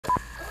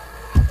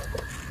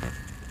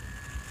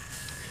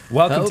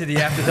Welcome to the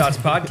Afterthoughts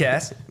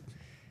podcast,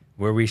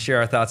 where we share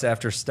our thoughts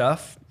after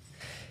stuff.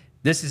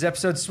 This is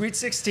episode Sweet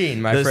 16,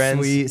 my friends.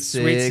 Sweet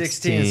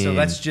 16. So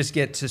let's just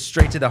get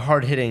straight to the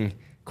hard-hitting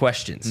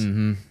questions.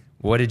 Mm-hmm.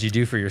 What did you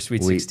do for your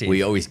Sweet 16?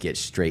 We always get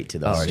straight to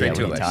the straight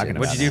to questions.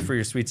 What did you do for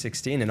your Sweet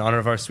 16 in honor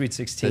of our Sweet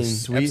 16 The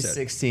Sweet episode?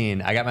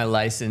 16. I got my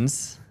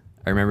license.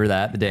 I remember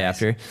that the day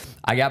after.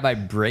 I got my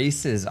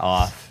braces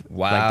off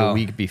like the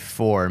week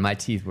before. My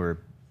teeth were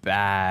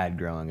bad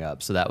growing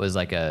up. So that was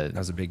like That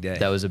was a big day.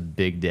 That was a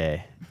big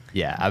day.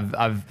 Yeah.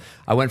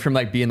 I went from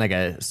like being like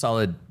a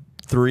solid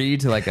 3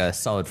 to like a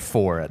solid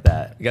 4 at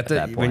that. You got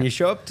the, when you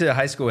show up to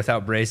high school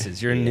without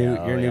braces, you're a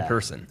new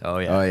person. Oh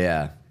yeah. Oh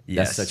yeah.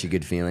 Yes. That's such a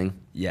good feeling.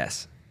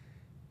 Yes.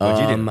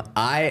 What'd you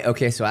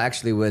do? So I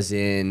actually was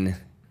in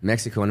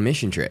Mexico on a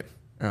mission trip.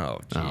 Oh,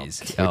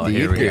 jeez. Oh, the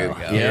here youth we go. group.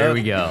 Here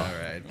we go. All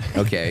right.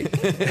 Okay.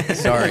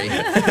 Sorry.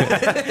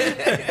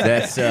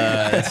 That's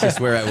just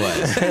where I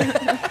was.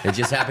 It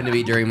just happened to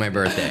be during my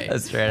birthday.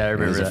 That's right. I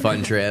remember. It was a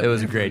fun trip. It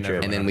was a great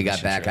trip. And then we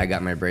got back. I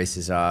got my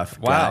braces off.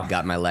 Wow.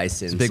 Got my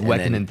license. It's a big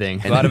Weckening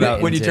thing. And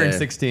then when you turn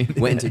 16.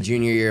 Went into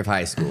junior year of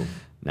high school.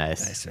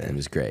 Nice. It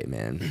was great,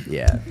 man.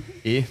 Yeah.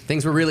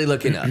 Things were really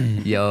looking up.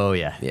 Yo,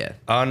 yeah. Yeah.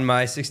 On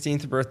my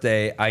 16th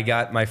birthday, I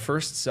got my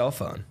first cell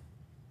phone.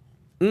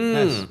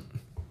 Nice.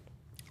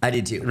 I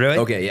did too. Really?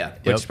 Okay, yeah.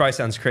 Which probably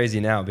sounds crazy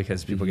now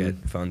because people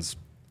get phones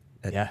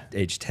at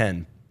age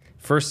 10.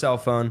 First cell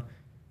phone,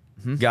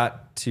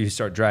 got to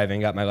start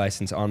driving, got my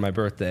license on my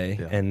birthday,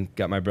 and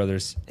got my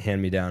brother's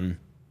hand-me-down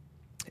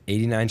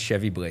 89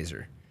 Chevy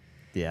Blazer.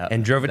 Yeah.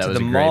 And drove it That to was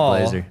the a great mall.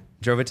 Blazer.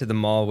 Drove it to the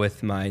mall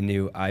with my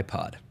new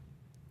iPod.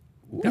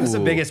 That was the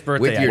biggest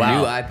birthday With your I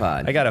new got.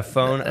 iPod. I got a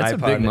phone, That's a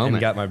iPod, big and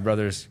moment. got my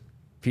brother's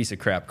piece of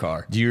crap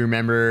car. Do you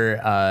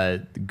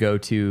remember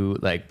go-to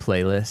like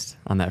playlist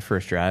on that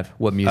first drive?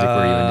 What music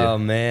were you Oh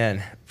into?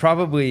 man,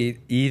 probably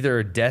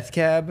either Death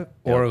Cab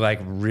or like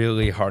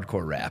really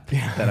hardcore rap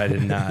that I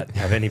did not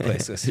have any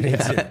place listening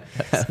to.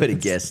 I would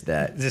have guessed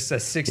that. Just a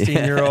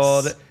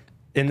 16-year-old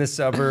in the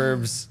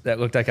suburbs that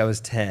looked like I was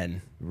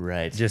 10,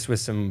 Right. just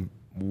with some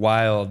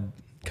wild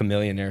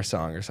Chameleonaire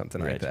song or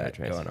something like that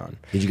going on.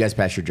 Did you guys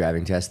pass your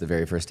driving test the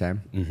very first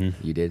time? Mm-hmm.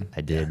 You did? I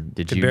did.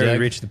 Did Could you, barely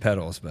Doug? reach the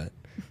pedals, but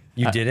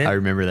you didn't? I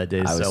remember that day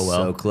I was so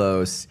well. so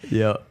close.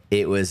 Yeah.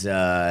 It was,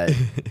 I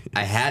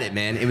had it,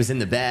 man. It was in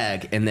the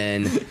bag. And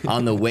then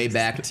on the way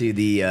back to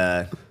the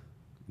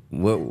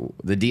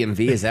DMV,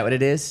 is that what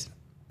it is?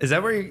 Is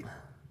that where you...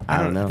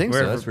 I don't know. I think so.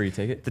 Wherever- That's where you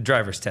take it. The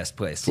driver's test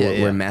place.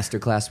 Where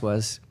Masterclass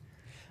was.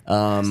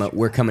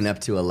 We're coming up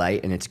to a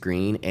light and it's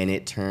green and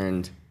it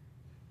turned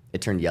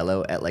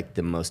yellow at like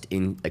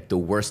the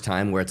worst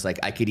time where it's like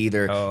I could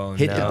either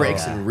hit the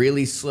brakes and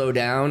really slow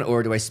down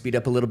or do I speed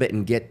up a little bit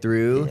and get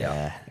through?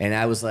 Yeah. And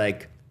I was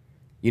like,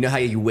 you know how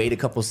you wait a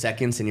couple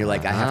seconds and you're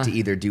like, I have to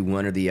either do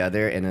one or the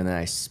other. And then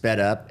I sped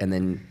up and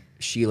then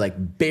she like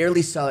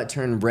barely saw it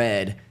turn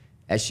red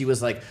as she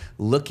was like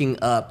looking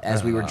up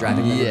as we were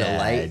driving under the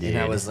light. dude. And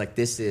I was like,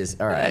 this is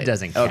all right. That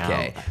doesn't count.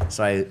 Okay.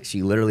 So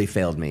she literally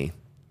failed me.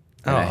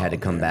 And I had to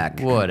come back.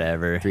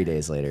 Whatever. 3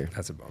 days later.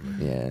 That's a bummer.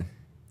 Yeah.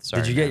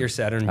 Did you get your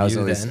Saturn I was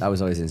Vue always then? I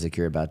was always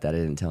insecure about that. I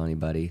didn't tell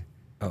anybody.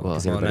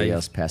 Because well, everybody now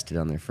else passed it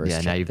on their first. Yeah,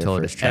 now you've their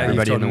told first it. try.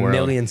 Everybody You've in the told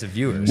world. millions of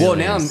viewers. Well,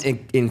 now I'm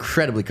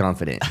incredibly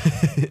confident.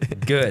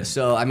 Good.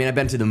 So I mean, I've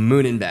been to the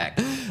moon and back.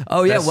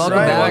 Oh yeah, That's welcome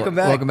right. back. Welcome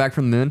back. Welcome back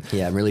from the moon.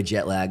 Yeah, I'm really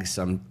jet lagged,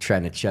 so I'm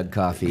trying to chug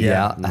coffee.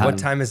 Yeah. What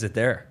time is it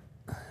there?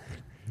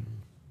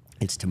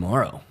 It's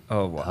tomorrow.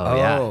 Oh, wow.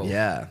 Oh, yeah.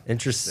 Yeah.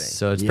 Interesting.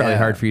 So it's probably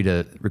hard for you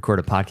to record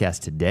a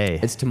podcast today.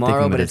 It's tomorrow,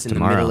 thinking but that it's in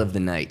tomorrow. the middle of the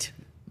night.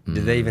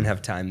 Do they even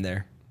have time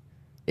there?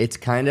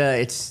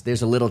 It's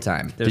there's a little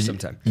time. There's some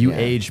time. You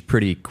age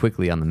pretty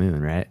quickly on the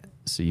moon, right?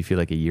 So you feel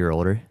like a year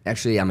older.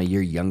 Actually, I'm a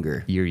year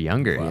younger. You're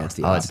younger. Yeah, it's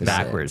the oh, it's opposite.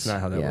 backwards. That's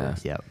not how that Yeah.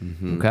 works. Yep.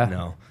 Okay.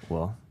 No.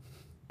 Well,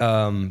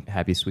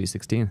 happy Sweet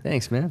 16.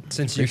 Thanks, man.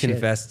 Since you Appreciate it.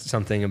 confessed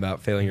something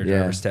about failing your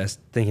driver's test,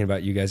 thinking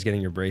about you guys getting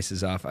your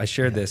braces off, I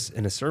shared this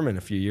in a sermon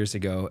a few years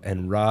ago,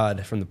 and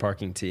Rod from the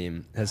parking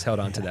team has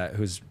held on to that,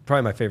 who's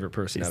probably my favorite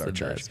person at our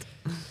church.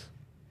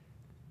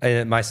 And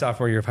at my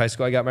sophomore year of high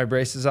school, I got my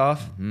braces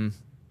off.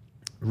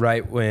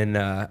 Right when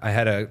I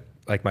had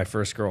my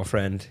first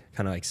girlfriend,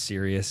 kind of like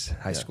serious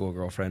high school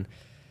girlfriend.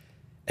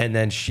 And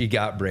then she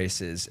got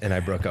braces, and I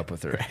broke up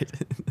with her.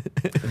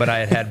 But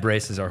I had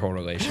braces our whole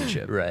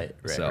relationship. Right.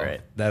 So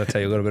that'll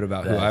tell you a little bit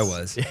about who I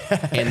was.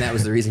 And that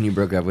was the reason you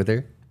broke up with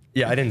her?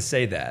 Yeah, I didn't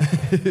say that,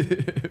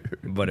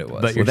 but it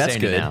was. But you're that's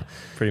saying good. it now.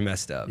 Pretty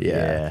messed up.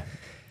 Yeah.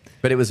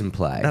 But it was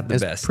implied. Not the it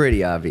was best.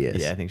 pretty obvious.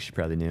 Yeah, I think she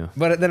probably knew.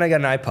 But then I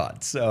got an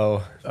iPod,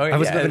 so I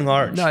was living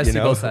large. No, I see you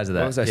know? both sides of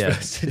that. What was I Yeah.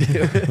 supposed to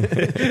do?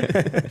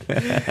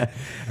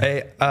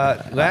 Hey,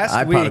 last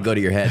iPod week. will go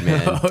to your head,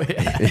 man.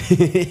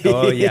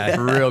 Oh yeah,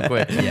 Real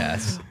quick.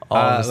 yes. All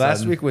of a Last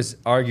sudden. week was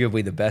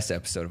arguably the best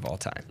episode of all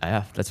time.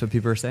 Yeah, that's what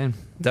people are saying.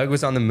 Doug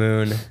was on the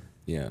moon.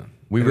 Yeah.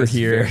 We It were was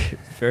here. Very,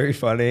 very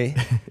funny.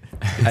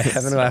 I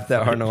haven't laughed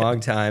that hard in a long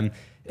time.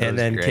 And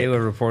then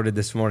Kayla reported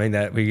this morning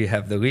that we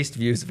have the least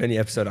views of any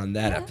episode on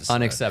that episode.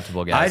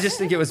 Unacceptable, guys. I just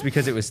think it was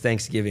because it was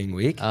Thanksgiving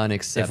week.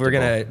 Unacceptable. If we're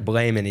going to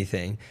blame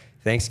anything,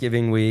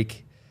 Thanksgiving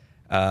week.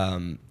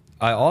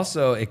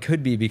 It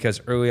could be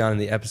because early on in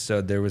the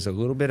episode, there was a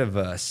little bit of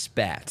a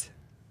spat.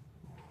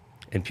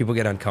 And people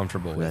get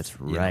uncomfortable with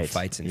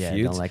fights and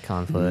feuds. Don't like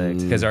conflict.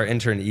 Because our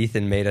intern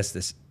Ethan made us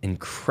this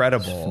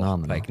incredible,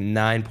 like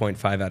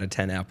 9.5 out of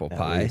 10 apple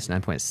pie. It's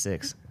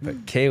 9.6.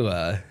 But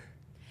Kayla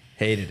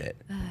hated it.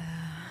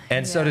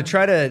 And so to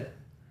try to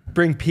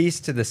bring peace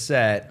to the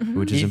set,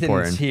 which is Ethan's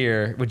important.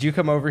 here. Would you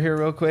come over here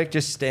real quick?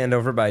 Just stand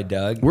over by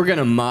Doug. We're going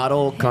to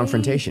model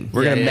confrontation.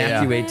 We're going to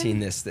Matthew 18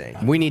 this thing.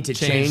 We need to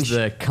change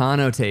the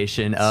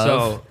connotation of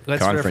So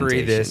let's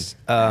referee this.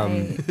 I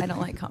don't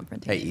like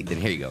confrontation. Hey, Ethan,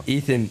 here you go.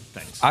 Ethan,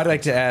 thanks. I'd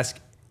like to ask,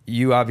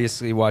 you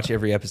obviously watch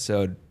every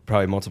episode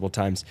probably multiple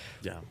times.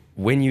 Yeah.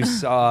 When you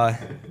saw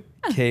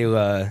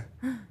Kayla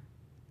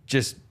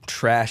just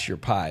trash your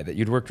pie that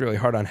you'd worked really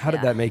hard on, how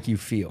did that make you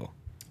feel?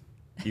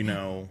 You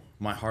know,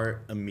 my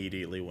heart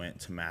immediately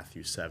went to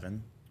Matthew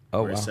 7,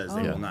 where it says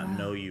they will not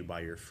know you by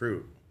your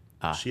fruit.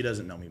 She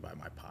doesn't know me by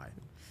my pie.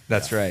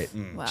 That's right.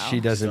 Wow. She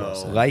doesn't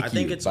like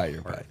you by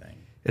your pie. Thing.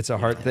 It's a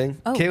heart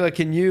thing. Oh. Kayla,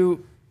 can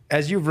you,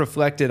 as you've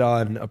reflected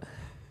on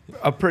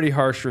a pretty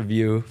harsh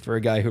review for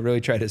a guy who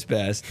really tried his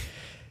best,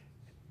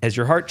 has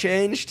your heart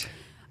changed?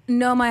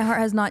 No, my heart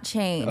has not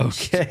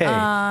changed. Okay.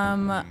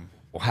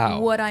 Wow.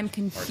 What I'm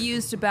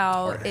confused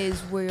about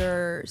is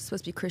we're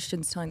supposed to be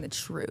Christians telling the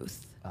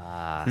truth.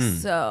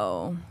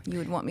 So you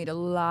would want me to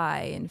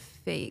lie and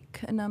fake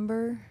a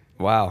number?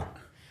 Wow.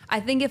 I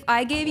think if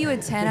I gave you a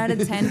 10 out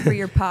of 10 for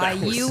your pie,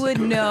 you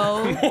would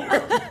know.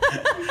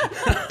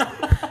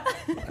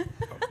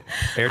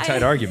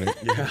 Airtight argument.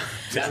 Yeah.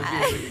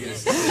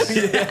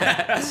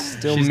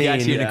 Still She's mean.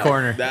 got you in a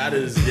corner. That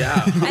is,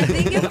 yeah. I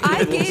think if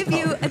I gave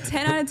you a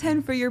 10 out of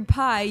 10 for your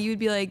pie, you'd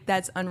be like,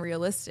 that's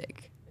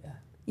unrealistic.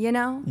 You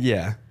know?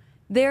 Yeah.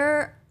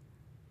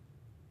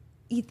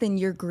 Ethan,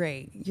 you're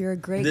great. You're a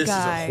great This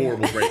guy. is a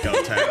horrible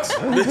breakout text.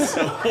 This is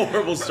a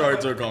horrible start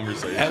to a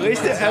conversation. At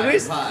least, it's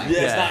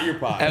not your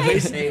pie. At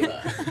least,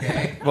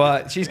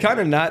 well, she's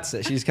kind of not.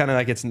 She's kind of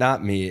like, it's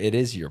not me. It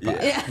is your pie.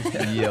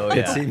 Yeah.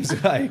 It seems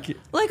like.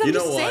 Like, I'm You know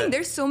just saying, what?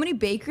 there's so many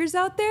bakers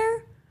out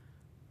there.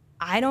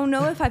 I don't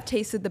know if I've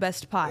tasted the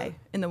best pie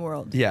in the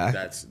world. Yeah.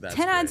 That's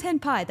 10 out of 10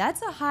 pie.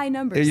 That's a high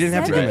number. You didn't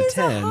have to give 7 him a is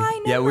 10. a high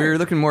number. Yeah, we were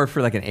looking more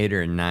for like an 8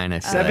 or a 9. I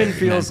feel 7 like.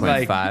 feels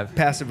like 9.5.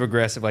 passive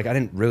aggressive. Like, I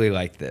didn't really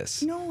like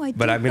this. No, I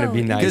But did, I'm going to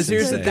be though. nice. Because and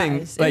here's the say- thing,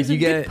 Guys, it like was a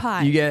good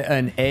pie. you get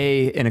an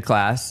A in a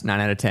class, 9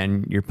 out of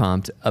 10, you're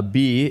pumped. A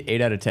B,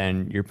 8 out of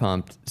 10, you're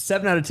pumped.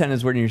 7 out of 10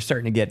 is when you're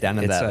starting to get down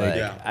to It's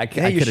that. like, Like,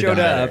 Hey, you could've showed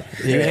done up.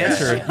 better. You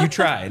answered. You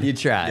tried. You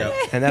tried. Yep.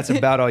 And that's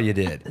about all you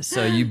did.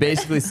 So you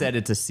basically said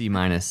it's a C-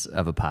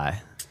 of a pie.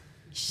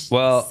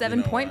 Well,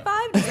 7.5?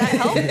 Does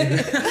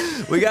that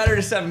help? We got her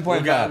to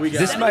 7.5. We got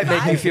this might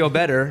make me feel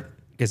better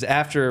because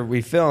after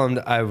we filmed,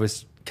 I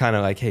was kind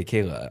of like, "Hey,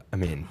 Kayla, I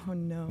mean, Oh,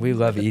 no. we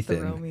love You're gonna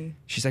throw Ethan." me.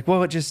 She's like,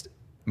 "Well, it just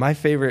wasn't my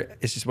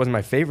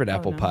favorite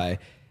apple no. pie."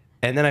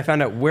 And then I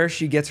found out where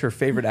she gets her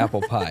favorite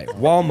apple pie: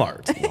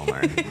 Walmart.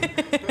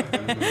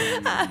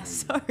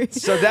 Sorry.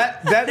 So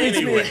that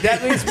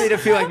leads me to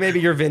feel like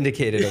maybe you're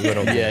vindicated a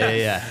little bit.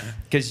 Yeah.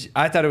 Because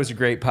I thought it was a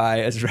great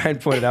pie, as Ryan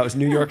pointed out, it was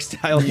New York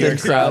style. New York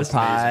style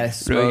pie. Really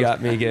smoked.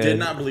 got me good. Did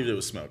not believe it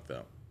was smoked,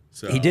 though.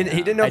 So He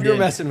didn't know if you were did.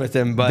 messing with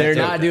him, but They're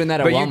not doing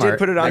that at but Walmart. you did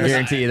put it on. I your-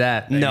 guarantee you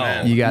that. No,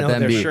 Amen. You got no,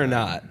 them they're beat. sure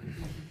not.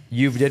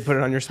 You did put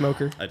it on your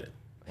smoker. I did.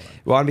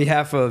 Well, on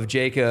behalf of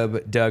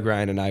Jacob, Doug,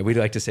 Ryan, and I, we'd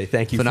like to say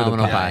thank you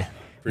Phenomenal for the pie. pie.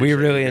 We Appreciate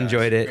really you guys.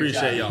 enjoyed it.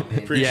 Appreciate y'all.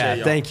 Appreciate Yeah,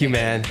 y'all. thank you,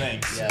 man.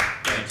 Thanks.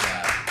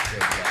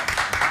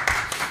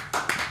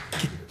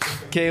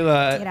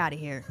 Kayla, Get out of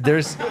here.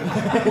 there's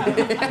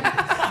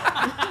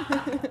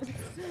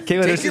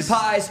Kayla, Take your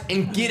pies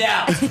and get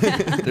out.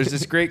 there's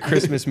this great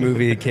Christmas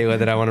movie, Kayla,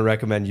 that I want to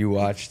recommend you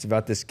watch. It's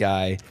about this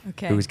guy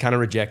Okay. who was kind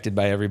of rejected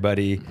by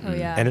everybody. Oh,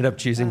 yeah. Ended up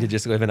choosing to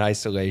just live in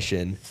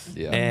isolation.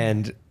 Yeah.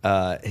 And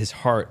his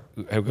heart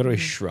literally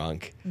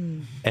shrunk.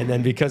 And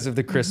then because of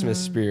the Christmas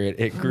spirit,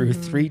 it grew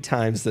 3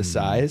 times the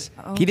size.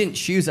 He didn't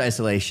choose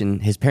isolation.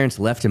 His parents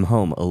left him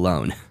home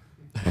alone.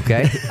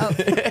 Okay?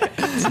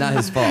 It's not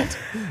his fault.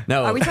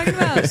 No. Are we talking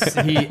about?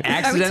 He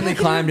accidentally talking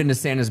climbed into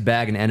Santa's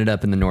bag and ended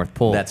up in the North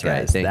Pole. That's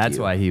right. guys. Thank That's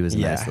you. why he was in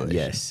Yeah. isolation.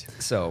 Yes.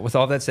 So with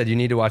all that said, you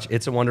need to watch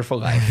It's a Wonderful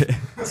Life.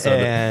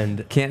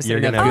 And Can't say you're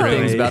enough gonna good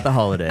things really- about the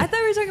holiday. I thought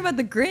we were talking about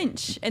the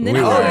Grinch, and then We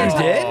I thought were. we were You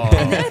talking- did?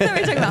 and then I thought we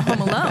were talking about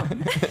Home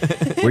Alone.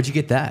 Where'd you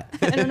get that?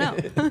 I don't know.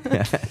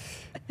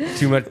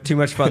 Too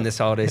much fun this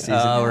holiday season.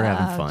 Oh, we're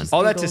having fun. just-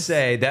 All that to giggles.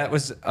 say, that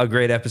was a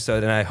great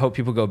episode, and I hope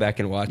people go back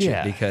and watch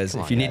Yeah, it because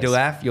come if on, you need to guys.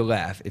 laugh, you'll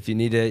laugh. If you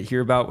need to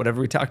hear about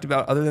whatever we talked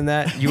about, other than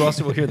that, you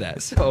also will hear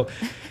that. So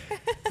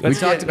let's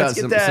talked about let's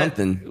get some- that.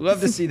 something.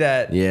 Love to see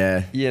that.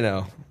 Yeah.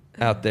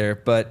 Out there.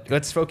 But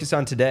let's focus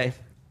on today.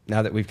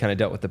 Now that we've kind of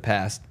dealt with the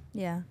past,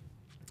 Yeah.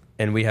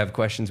 and we have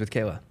questions with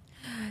Kayla.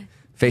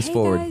 Face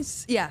forward.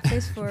 Guys. Yeah,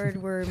 face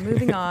forward. We're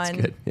moving on.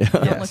 good.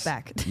 Don't look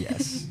back.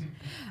 Yes.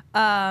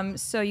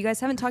 So you guys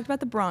haven't talked about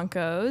the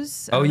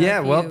Broncos. Oh yeah.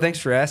 Well, thanks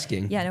for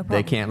asking. Yeah, no problem.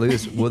 They can't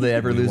lose. Will they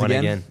ever We lose won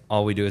again?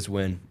 All we do is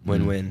win.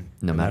 Win.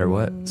 No matter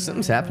what.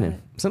 Something's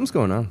happening. Something's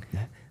going on.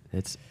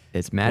 It's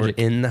We're magic.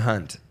 in the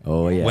hunt.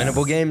 Oh, yeah.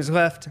 Winnable games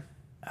left.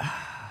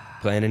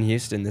 Playing in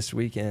Houston this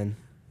weekend.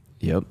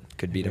 Yep.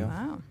 Could beat them.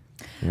 Wow.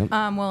 Yep.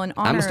 Well, in honor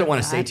I almost don't of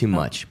want to say that- too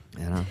much.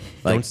 You know?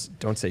 Like,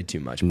 Don't say too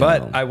much. No.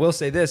 But I will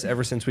say this: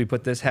 ever since we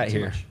put this hat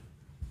here,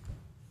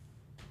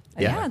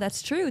 Yeah,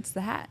 that's true. It's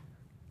the hat.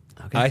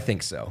 I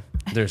think so.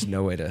 There's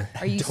no way to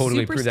Are you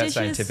totally prove that superstitious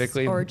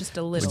scientifically, or just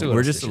a little?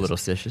 We're just a little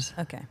stitious.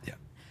 Okay.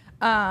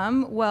 Yeah.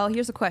 Well,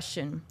 here's a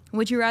question.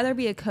 Would you rather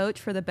be a coach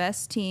for the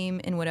best team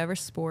in whatever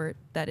sport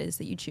that is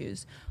that you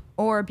choose,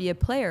 or be a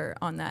player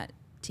on that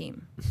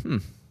team?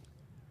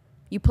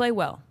 You play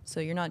well, so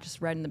you're not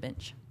just riding the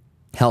bench.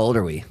 how old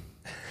are we?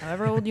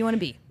 However old you want to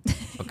be.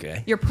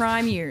 Okay. Your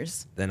prime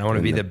years. Then I want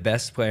to be the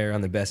best player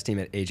on the best team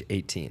at age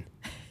 18.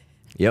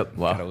 Yep.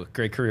 Got a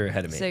great career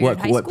ahead of me. So you're in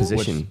high What school?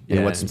 position?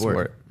 In what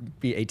sport?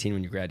 Be 18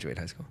 when you graduate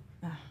high school.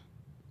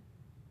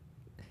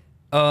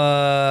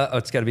 Ah.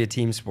 It's got to be a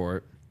team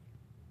sport.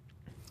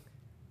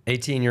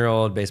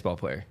 18-year-old baseball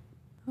player.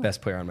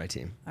 Best player on my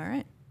team. All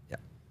right. Yeah.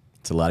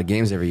 It's a lot of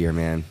games every year,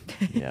 man.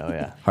 Yeah, oh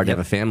yeah. Hard to have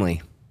a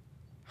family.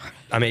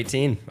 I'm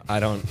 18.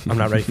 I'm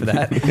not ready for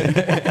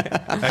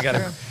that. I got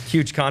a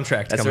huge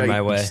contract coming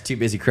my way. Just too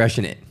busy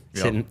crushing it.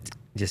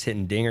 Just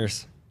hitting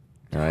dingers.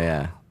 Oh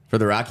yeah. For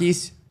the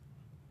Rockies?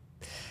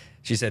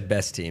 She said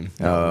best team.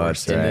 Oh,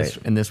 that's In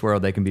right. this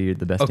world, they can be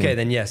the best Okay, team.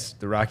 then yes,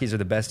 the Rockies are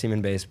the best team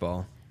in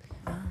baseball.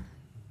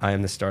 I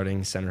am the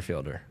starting center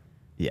fielder.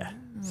 Yeah.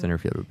 Center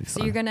field would be fun.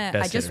 So you're gonna.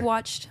 Best I just hitter.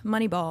 watched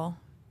Moneyball.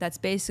 That's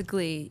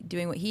basically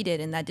doing what he did,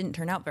 and that didn't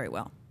turn out very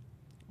well.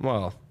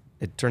 Well,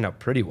 it turned out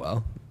pretty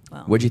well.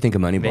 Well, What'd you think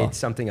of Moneyball? Made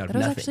something out of that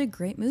was nothing. actually a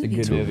great movie. good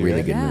It's a movie, really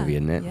right? good movie,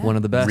 isn't it? Yeah. One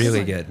of the best.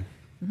 Really good.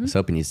 I was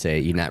hoping you'd say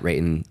you're not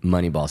rating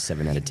Moneyball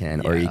 7 out of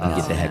 10, or you can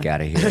get the heck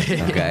out of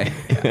here. Okay.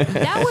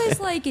 That was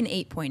like an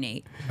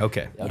 8.8.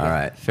 Okay. All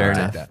right. Fair I'll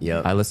take enough. that.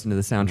 Yep. I listened to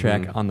the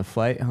soundtrack on the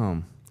flight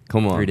home.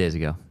 Come on. 3 days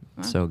ago.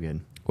 So good.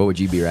 What would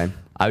you be, Ryan?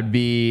 I would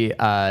be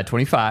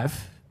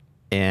 25,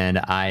 and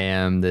I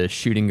am the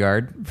shooting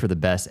guard for the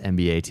best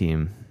NBA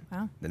team,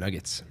 Wow. The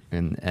Nuggets.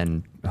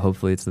 and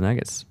hopefully it's the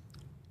Nuggets.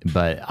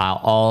 But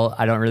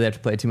I don't really have to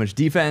play too much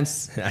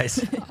defense.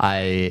 Nice.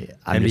 I'm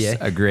NBA.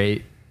 just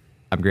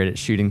I'm great at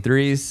shooting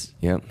threes.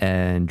 Yep.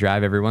 And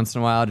drive every once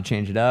in a while to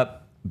change it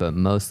up, but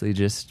mostly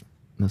just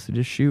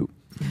shoot.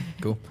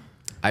 Cool.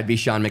 I'd be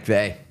Sean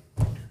McVay.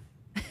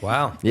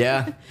 Wow.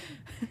 Yeah.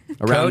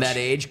 Around Coach? that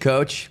age,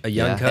 coach. A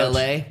young Yeah. coach.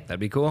 LA. That'd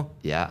be cool.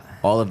 Yeah.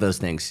 All of those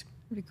things.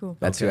 Pretty cool.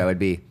 That's who Okay. I would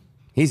be.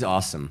 He's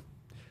awesome.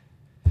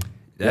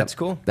 That's Yep.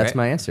 cool. That's Right?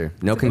 my answer.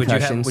 No Would you,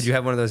 concussions. would you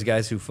have one of those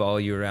guys who follow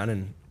you around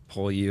and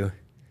pull you,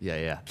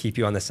 Yeah. keep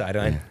you on the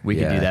sideline? We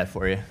can Yeah. do that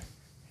for you.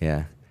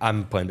 Yeah.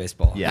 I'm playing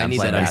baseball. Yeah, I I'm need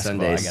playing that on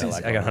basketball.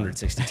 Sundays. I got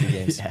 162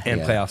 games and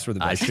Yeah. playoffs for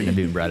the I best shouldn't team. have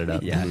even brought it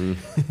up. Yeah.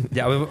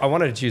 Yeah. I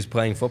wanted to choose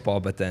playing football,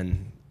 but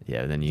then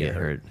Yeah, then you get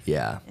hurt.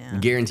 Yeah. Yeah.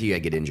 Guarantee you I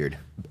get injured.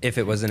 if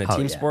it was in a Oh,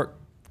 team yeah. sport,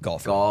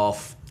 golf.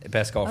 Golf.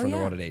 Best golfer Oh, in the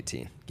yeah. world at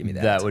 18. Give me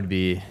that. That would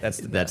be That's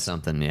the that's best.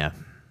 something. Yeah.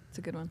 It's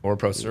a good one. Or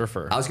pro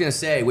surfer. I was going to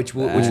say, which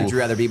would you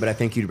rather be? But I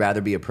think you'd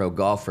rather be a pro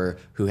golfer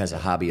who has a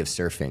hobby of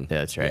surfing. Yeah,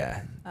 that's right.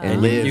 Yeah. And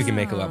And live- you can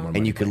make a lot more money.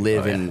 And you could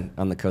live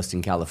on the coast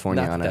in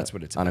California That- on that's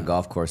what it's on a about.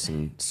 golf course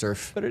and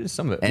surf But it is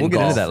some of it. And We'll get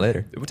golf. into that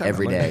later. We're talking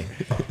every about day.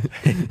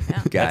 money.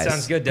 Guys. That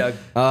sounds good, Doug.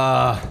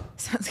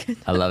 Sounds good.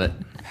 I love it.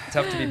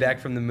 Tough to be back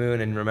from the moon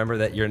and remember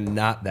that you're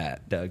not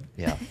that, Doug.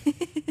 Yeah.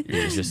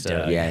 You're just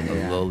a, Yeah,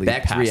 a lowly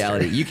back to pastor.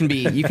 reality. You can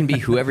be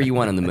whoever you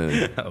want on the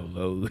moon. A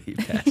lowly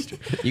pastor.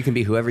 You can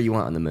be whoever you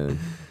want on the moon.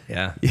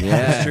 Yeah. Yeah.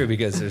 That's true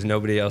because there's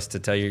nobody else to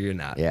tell you you're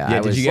not. Yeah, Yeah, I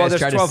did was, you well, guys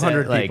there's try to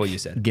 1,200 set, like, people, you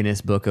said.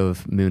 Guinness Book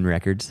of Moon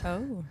Records?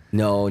 Oh.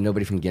 No,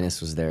 nobody from Guinness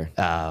was there.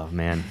 Oh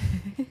man,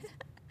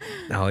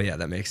 Oh, yeah,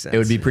 that makes sense. it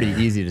would be pretty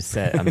easy to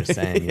set. I'm just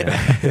saying. You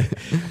know?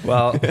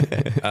 Well,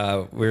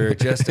 we're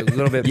just a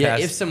little bit Yeah,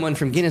 past. if someone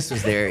from Guinness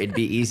was there, it'd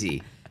be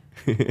easy.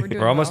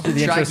 We're almost to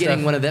the Try intro getting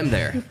stuff. one of them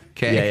there.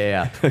 Okay.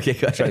 Yeah. Okay,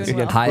 go ahead. Doing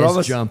well. Highest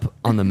almost- jump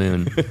on the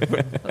moon.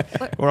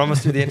 We're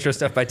almost through the intro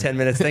stuff by 10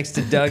 minutes. Thanks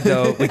to Doug,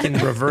 though, we can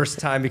reverse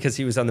time because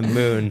he was on the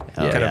moon. Oh,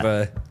 kind yeah. of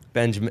a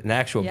Benjamin, an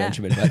actual Yeah.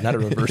 Benjamin, but not a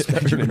reverse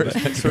Benjamin. But.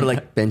 Sort of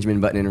like Benjamin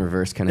Button in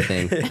reverse kind of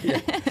thing.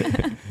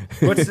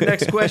 What's the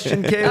next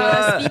question,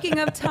 Kayla? Speaking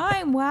of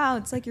time, wow,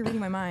 it's like you're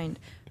reading my mind.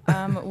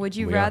 Would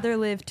you We are. rather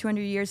live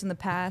 200 years in the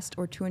past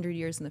or 200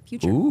 years in the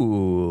future?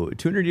 Ooh,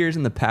 200 years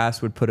in the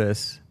past would put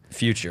us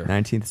Future.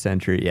 19th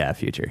century. Yeah,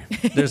 future.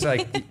 There's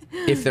like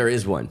If there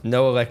is one.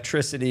 no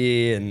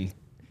electricity and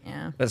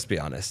Yeah. Let's be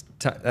honest.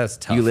 That's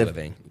tough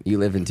living. You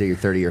live until you're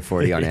 30 or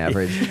 40 on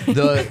average.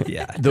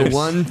 The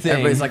one thing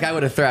everybody's like, I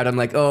would have thrived. I'm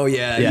like, oh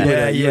yeah,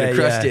 you would have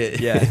crushed it.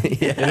 Yeah. They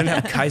didn't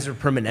have Kaiser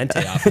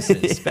Permanente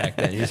offices back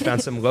then. You just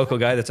found some local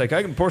guy that's like,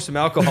 I can pour some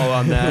alcohol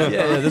on that.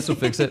 yeah, this will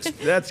fix it.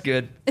 That's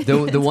good.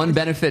 The one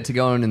benefit to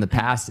going in the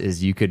past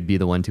is you could be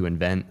the one to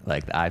invent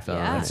like the iPhone.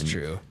 Yeah. That's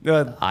true.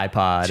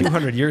 iPod.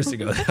 200 years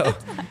ago, though.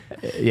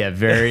 Yeah,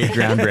 very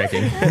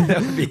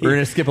groundbreaking. We're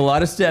gonna skip a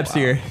lot of steps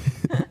here.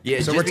 Yeah,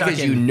 So just we're because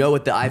talking- you know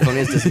what the iPhone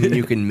is doesn't mean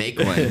you can make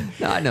one.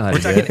 No, I know how We're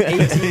to do talking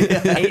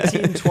it.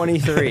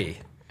 1823.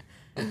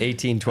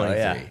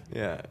 1823.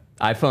 Yeah.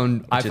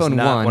 iPhone Which is 1,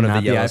 not one of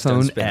not the the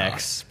Yellowstone iPhone spin-offs,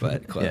 X.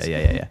 but close.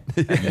 Yeah.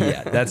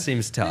 Yeah, that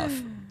seems tough.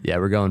 Yeah,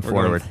 we're going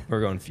forward.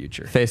 We're going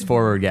future. Face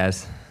forward,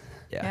 guys.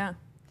 Yeah.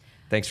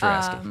 Thanks for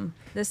asking.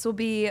 This will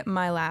be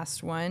my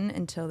last one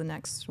until the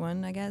next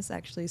one, I guess.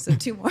 Actually, so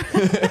 2 more.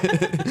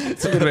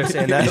 That's a good way of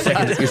saying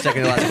that. Your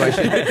second to last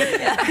question.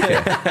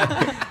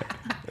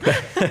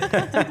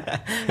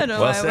 I don't know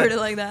Well why said. I worded it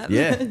like that.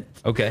 Yeah.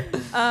 Okay.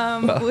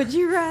 Would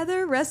you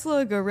rather wrestle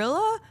a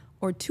gorilla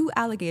or 2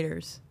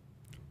 alligators?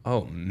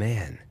 Oh,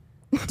 man.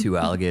 2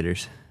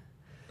 alligators.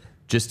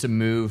 Just to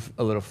move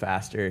a little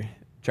faster,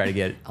 try to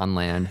get on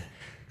land,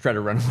 try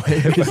to run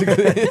away.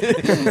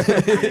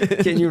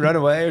 Can you run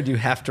away or do you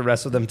have to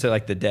wrestle them to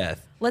like the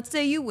death? Let's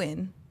say you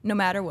win, no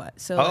matter what.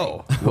 So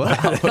Oh,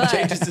 Wow. but-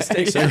 changes the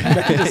stakes.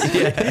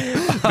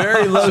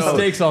 Very low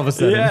stakes all of a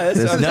sudden. Yeah, that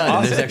There's sounds none.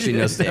 awesome. There's actually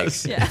no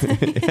stakes.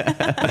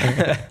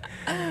 yeah.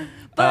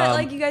 But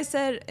like you guys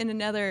said in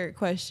another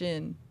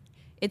question,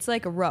 it's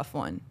like a rough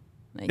one.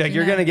 Like you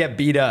you're know? gonna get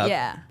beat up,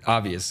 Yeah.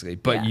 obviously,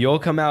 but Yeah. you'll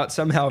come out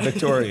somehow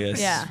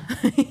victorious. Yeah.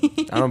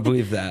 I don't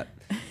believe that.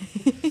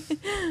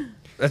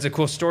 That's a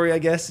cool story, I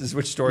guess. Is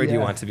which story do you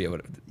Yeah. want to be able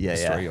to? Yeah,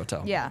 the yeah. story you'll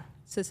tell. Yeah.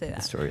 So say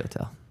that. Story you'll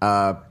tell.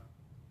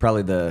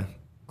 Probably the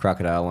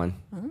crocodile one.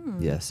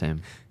 Yeah, same.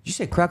 Did you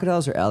say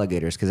crocodiles or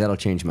alligators? Because that'll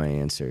change my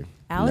answer.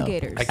 No.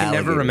 Alligators. I can never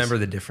Alligators. remember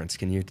the difference.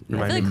 Can you I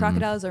remind feel me? like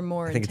crocodiles are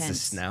more I think intense.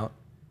 it's the snout.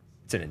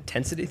 It's an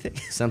intensity thing.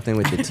 Something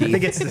with the teeth. I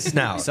think it's the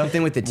snout.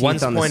 Something with the teeth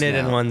One's on the pointed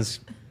snout. and one's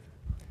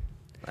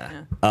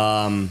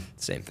Um,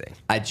 same thing.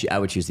 I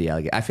would choose the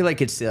alligator. I feel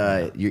like it's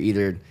you're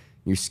either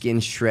your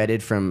skin's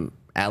shredded from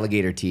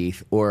alligator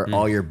teeth or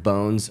all your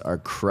bones are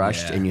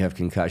crushed Yeah. and you have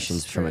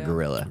concussions It's from a true.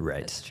 gorilla.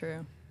 That's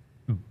true.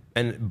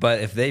 But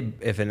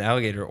if an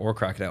alligator or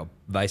crocodile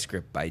vice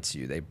grip bites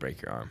you, they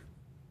break your arm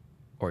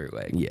or your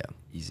leg. Yeah.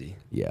 Easy.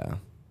 Yeah.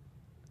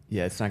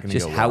 Yeah, it's not going to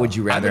Just go how well. would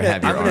you rather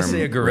have your I'm arm gonna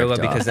say a gorilla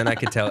ripped because off? then I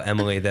could tell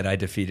Emily that I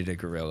defeated a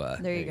gorilla.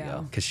 There you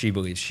go. Because she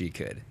believes she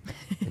could,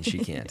 and she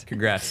can't.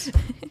 Congrats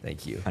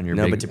Thank you. on your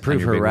No, big, but to on prove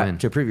your her big right, win.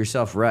 to prove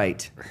yourself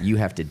right, you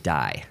have to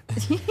die.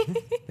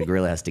 The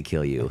gorilla has to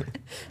kill you.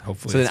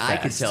 Hopefully, So then it's I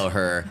could fast. tell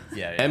her,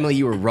 Yeah, yeah. Emily,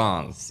 you were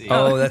wrong.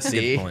 Oh, that's a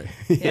See? good point.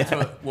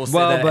 Yeah. We'll say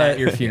Well, that but- at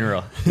your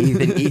funeral.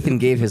 Ethan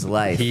gave his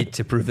life.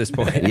 To prove this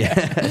point.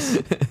 Yes.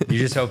 You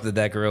just hope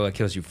that gorilla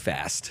kills you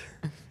fast.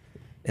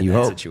 In You that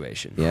hope.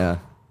 situation. Yeah.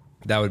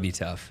 That would be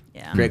tough.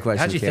 Yeah. Great question.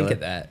 How'd you think Kayla.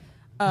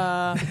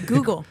 of that?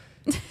 Google.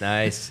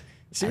 Nice.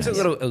 Seems a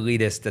little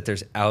elitist that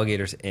there's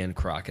alligators and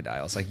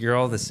crocodiles. Like you're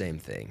all the same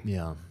thing,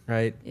 Yeah.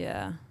 right?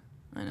 Yeah.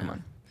 I know.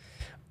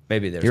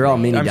 Maybe there's. You're all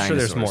more. mini I'm sure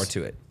there's dinosaurs.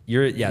 more to it.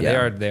 They Yeah.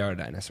 are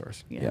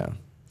dinosaurs. Yeah.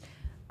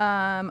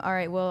 All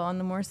right. Well, on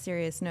the more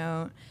serious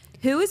note,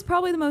 who is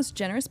probably the most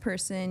generous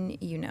person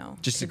you know?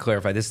 Just to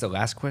clarify, this is the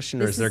last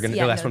question, or This is there is- going to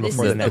yeah, the last no, one this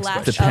before is the the next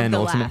last question? The of the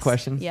penultimate last.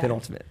 question? Yeah.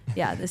 Penultimate.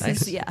 Yeah. This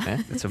Nice. is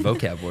yeah. It's a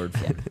vocab word.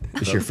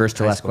 This is your first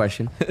to High last school.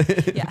 question?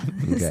 Yeah.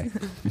 Okay.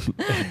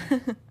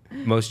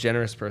 Most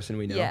generous person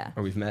we know Yeah.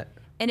 or we've met.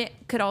 And it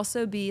could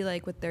also be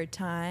like with their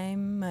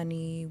time,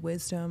 money,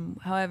 wisdom,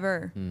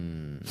 however.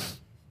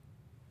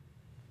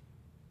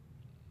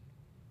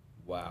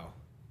 Wow.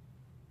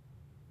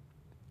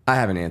 I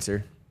have an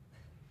answer.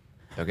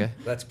 Okay.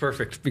 That's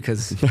perfect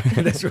because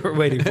that's what we're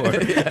waiting for.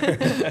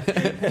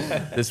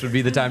 This would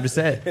be the time to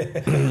say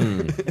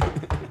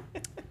it.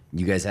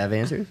 You guys have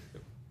answers?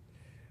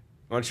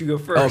 Why don't you go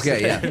first?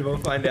 Okay, yeah. We'll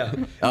find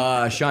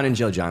out. Sean and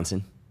Jill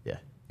Johnson. Yeah.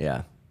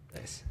 Yeah.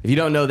 Nice. If you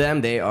don't know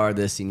them, they are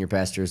the senior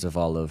pastors of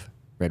all of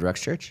Red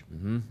Rocks Church.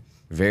 Mm-hmm.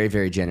 Very,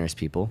 very generous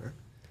people.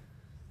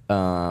 They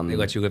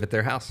let you live at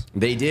their house.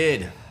 They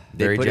did.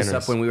 They Very put us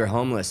generous. up when we were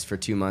homeless for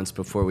 2 months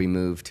before we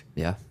moved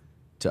Yeah.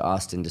 to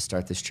Austin to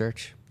start this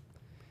church.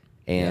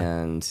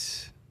 And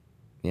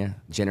yeah,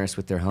 generous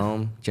with their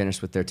home,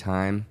 generous with their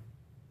time,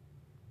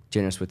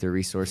 generous with their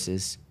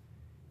resources,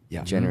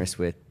 Yeah. generous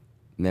with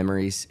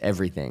memories,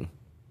 everything.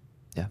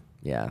 Yeah.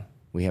 Yeah,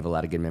 we have a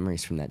lot of good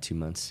memories from that 2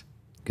 months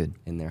Good.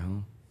 in their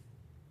home.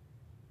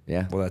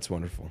 Yeah. Well, that's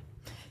wonderful.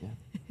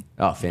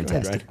 Oh,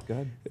 fantastic. Go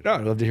ahead. No,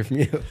 I'd love to hear from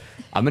you.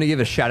 I'm going to give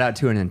a shout out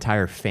to an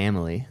entire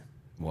family,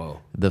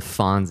 Whoa. the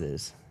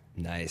Fonzes.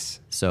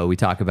 Nice. So we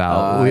talk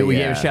about, we gave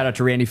yeah. a shout out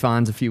to Randy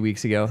Fonz a few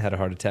weeks ago. Had a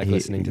heart attack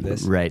listening to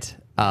this. Right.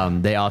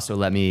 They also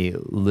let me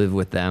live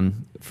with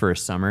them for a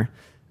summer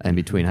in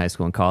between high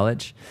school and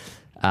college.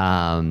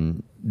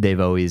 They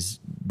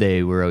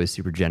were always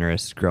super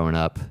generous growing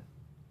up,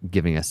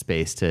 giving us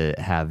space to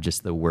have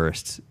just the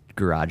worst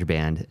garage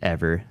band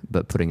ever,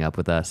 but putting up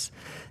with us.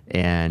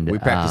 And we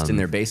practiced in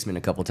their basement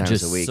a couple times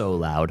just a week. so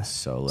loud.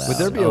 Would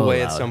there be a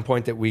way at some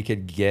point that we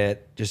could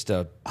get just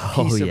a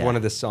piece of one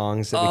of the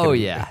songs that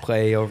we could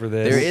play over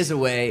this? There is a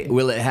way.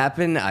 Will it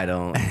happen? I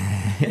don't.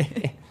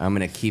 I'm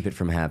going to keep it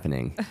from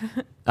happening.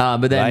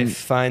 But then life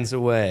finds a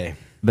way.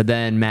 But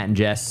then Matt and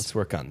Jess. Let's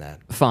work on that.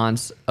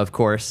 Fonts, of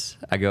course.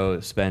 I go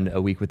spend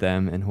a week with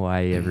them in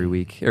Hawaii every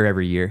week or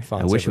every year.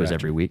 Fonts I wish it was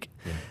every week,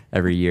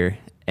 every year.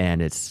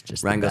 And it's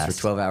just Ryan the goes best.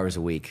 for 12 hours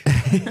a week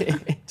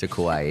to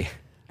Kauai.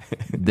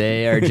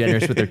 They are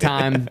generous with their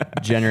time,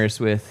 generous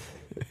with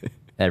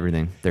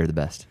everything. They're the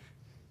best.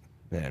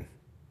 Man,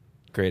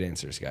 great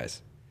answers,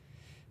 guys.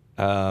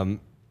 I've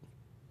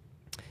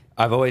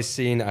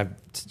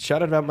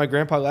shouted about my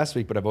grandpa last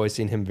week, but I've always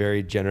seen him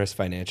very generous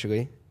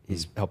financially.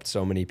 He's helped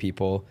so many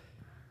people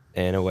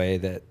in a way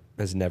that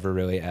has never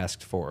really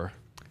asked for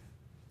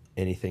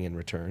anything in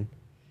return,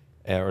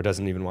 or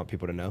doesn't even want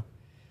people to know.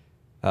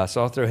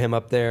 So I'll throw him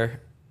up there.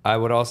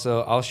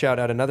 I'll shout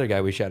out another guy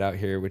we shout out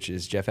here, which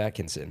is Jeff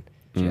Atkinson.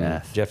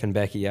 Jeff and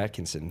Becky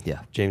Atkinson.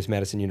 Yeah. James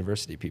Madison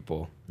University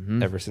people.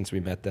 Ever since we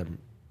met them,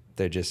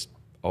 they're just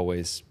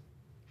always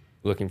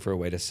looking for a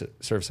way to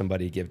serve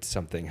somebody, give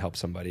something, help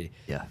somebody.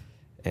 Yeah.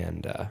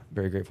 And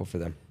very grateful for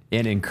them.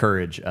 And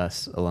encourage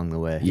us along the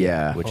way.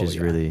 Yeah. Which is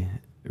really,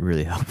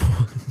 really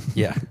helpful.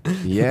 Yeah.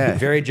 Yeah.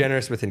 Very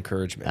generous with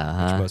encouragement,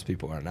 which most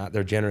people are not.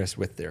 They're generous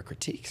with their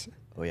critiques.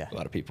 Oh, yeah. A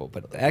lot of people.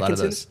 But the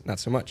Atkinsons, not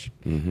so much.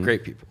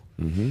 Great people.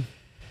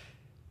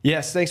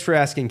 Yes, thanks for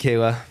asking,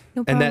 Kayla.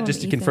 No and that, problem,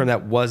 just to Ethan. confirm,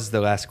 that was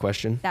the last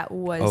question? That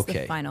was the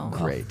Okay, final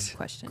great.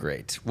 question.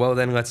 Great. Well,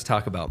 then let's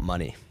talk about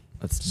money.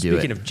 Let's do it.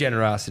 Speaking of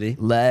generosity,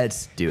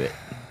 Let's do it.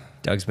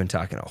 Doug's been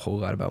talking a whole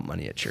lot about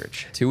money at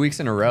church. 2 weeks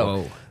in a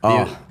row.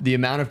 The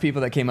amount of people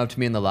that came up to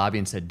me in the lobby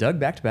and said, Doug,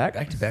 back to back?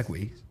 Back-to-back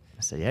weeks.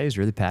 I said, yeah, he's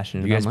really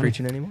passionate You about guys money.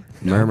 preaching anymore?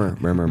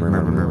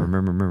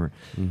 Murmur.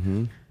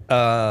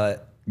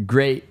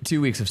 Great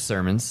 2 weeks of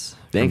sermons.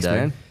 from Thanks, Doug.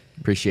 man.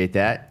 Appreciate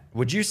that.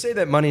 Would you say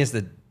that money is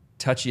the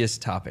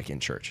touchiest topic in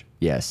church?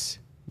 Yes.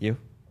 You?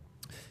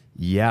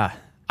 Yeah,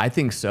 I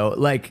think so.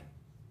 Like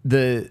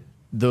the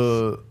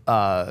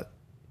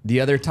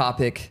other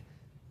topic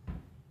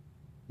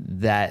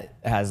that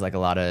has like a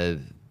lot of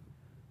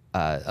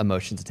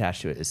emotions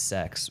attached to it is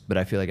sex. But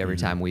I feel like every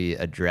time we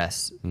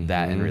address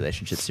that in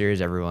relationship series,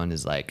 everyone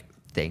is like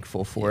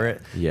thankful for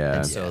it. Yeah.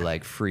 And so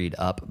like freed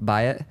up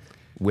by it.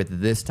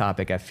 With this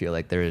topic, I feel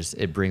like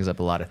it brings up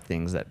a lot of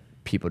things that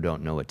people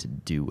don't know what to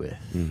do with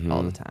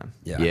all the time.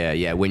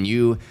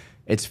 Yeah.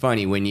 It's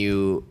funny when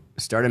you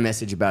start a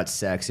message about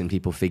sex and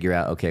people figure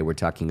out, okay, we're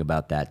talking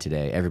about that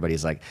today.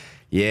 Everybody's like,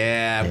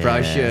 yeah, I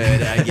probably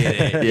should. I get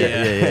it.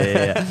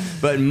 Yeah.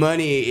 But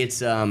money, it's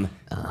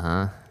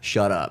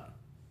shut up.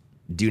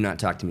 Do not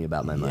talk to me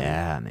about my money.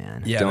 Yeah,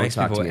 man. Yeah, it Don't makes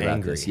talk to people me about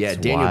angry. this. Yeah, It's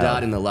Daniel wild.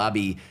 Dodd in the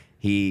lobby,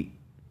 he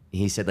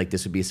said like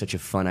this would be such a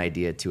fun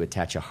idea to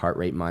attach a heart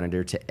rate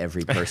monitor to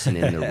every person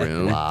in the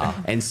room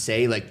and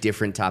say like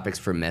different topics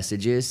for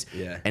messages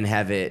and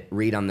have it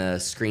read on the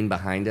screen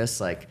behind us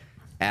like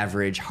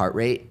average heart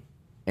rate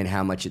and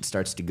how much it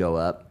starts to go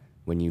up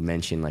when you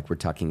mention like we're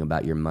talking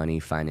about your money,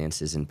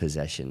 finances, and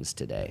possessions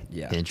today.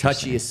 Yeah.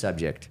 Interesting. Touchiest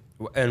subject.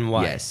 And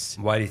why? Yes.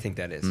 Why do you think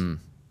that is?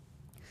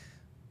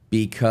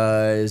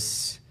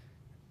 Because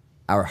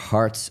our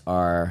hearts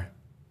are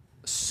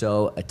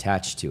so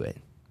attached to it.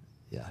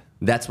 Yeah.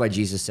 That's why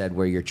Jesus said,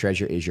 where your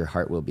treasure is, your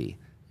heart will be.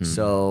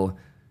 So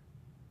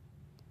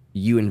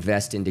you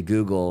invest into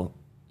Google,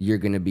 you're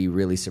going to be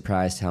really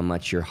surprised how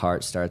much your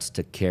heart starts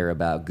to care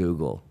about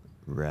Google.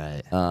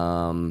 Right.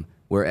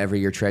 Wherever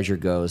your treasure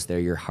goes, there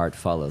your heart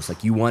follows.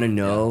 Like you want to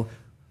know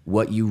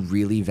what you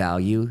really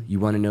value. You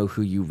want to know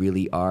who you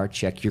really are.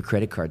 Check your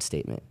credit card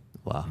statement.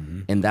 Wow.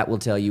 And that will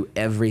tell you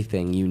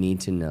everything you need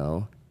to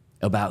know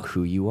about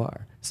who you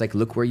are. It's like,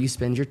 look where you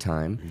spend your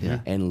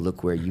time and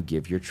look where you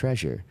give your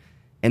treasure.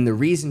 And the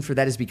reason for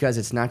that is because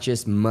it's not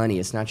just money.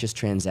 It's not just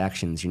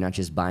transactions. You're not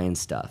just buying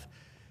stuff.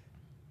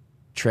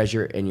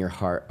 Treasure and your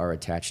heart are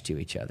attached to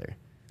each other,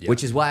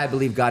 which is why I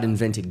believe God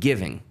invented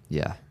giving,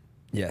 Yeah.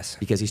 Yes.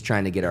 because he's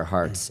trying to get our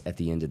hearts at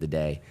the end of the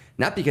day.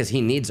 Not because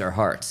he needs our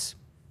hearts,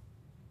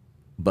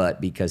 but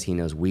because he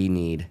knows we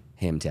need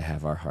him to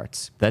have our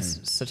hearts.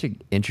 That's such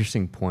an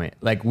interesting point.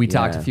 Like we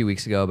talked a Yeah. few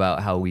weeks ago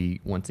about how we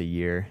once a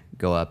year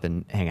go up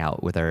and hang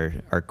out with our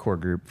core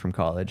group from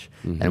college,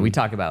 and we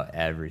talk about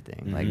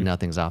everything. Like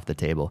nothing's off the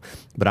table.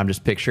 But I'm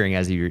just picturing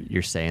as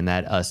you're saying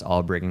that us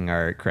all bringing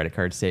our credit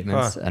card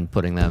statements and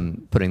putting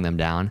them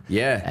down.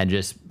 Yeah. And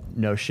just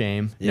no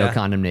shame, no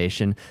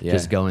condemnation,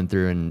 just going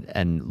through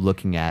and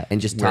looking at And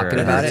just where talking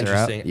our about hearts it. are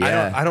at. Interesting.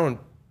 I don't.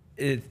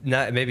 It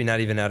not maybe not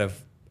even out of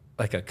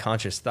like a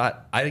conscious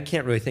thought. I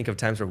can't really think of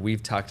times where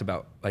we've talked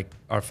about like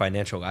our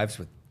financial lives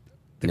with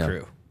the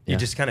crew. You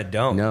just kind of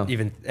don't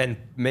even, and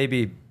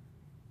maybe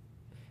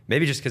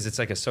just because it's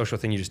like a social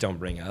thing you just don't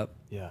bring up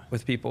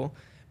with people.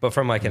 But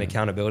from like an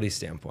accountability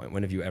standpoint,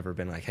 when have you ever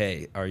been like,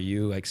 hey, are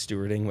you like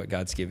stewarding what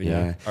God's given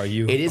you? Are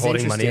you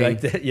holding money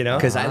like that? You know?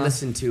 Because I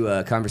listened to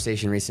a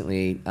conversation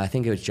recently. I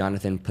think it was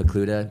Jonathan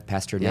Pokluda,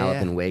 pastor now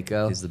up in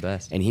Waco. He's the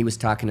best. And he was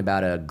talking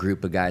about a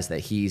group of guys that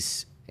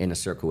he's in a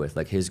circle with,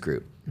 like his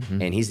group.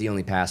 And he's the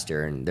only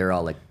pastor, and they're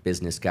all like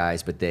business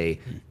guys, but they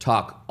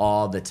talk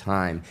all the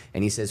time.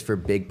 And he says for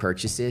big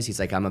purchases, he's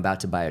like, I'm about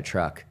to buy a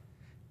truck.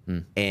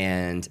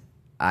 And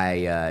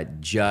I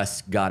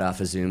just got off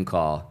a Zoom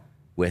call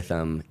with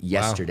them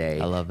yesterday.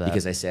 I love that.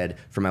 Because I said,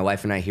 for my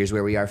wife and I, here's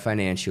where we are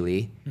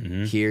financially.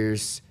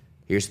 Here's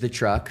the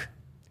truck.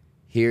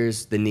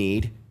 Here's the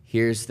need.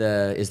 Is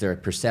there a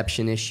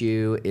perception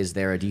issue?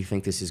 Do you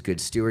think this is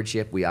good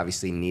stewardship? We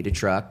obviously need a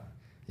truck.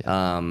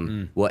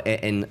 Well,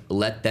 and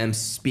let them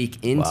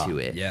speak into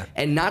it. Yeah.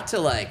 And not to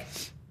like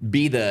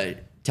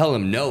tell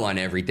him no on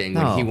everything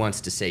when he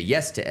wants to say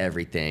yes to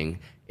everything.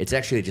 It's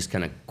actually just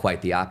kind of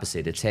quite the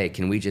opposite. It's, hey,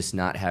 can we just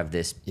not have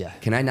this? Yeah.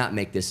 Can I not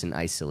make this in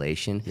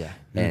isolation? Yeah.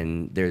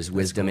 And there's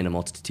wisdom in a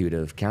multitude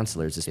of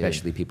counselors,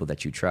 especially people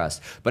that you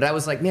trust. But I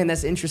was like, man,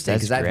 that's interesting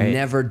because I've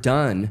never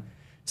done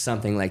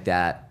something like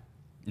that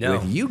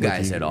with you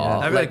guys at all.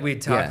 I feel like we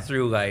talked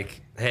through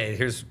like, hey,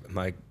 here's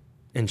my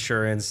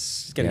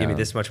insurance, it's going to give me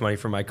this much money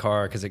for my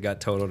car because it got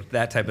totaled,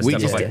 that type of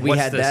stuff. Like,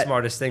 what's the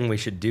smartest thing we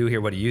should do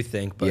here? What do you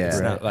think? But it's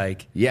not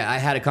like... Yeah, I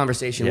had a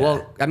conversation.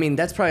 Well, I mean,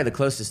 that's probably the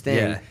closest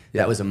thing.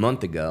 That was a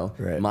month ago.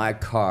 Right. My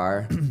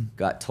car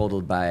got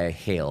totaled by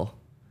hail.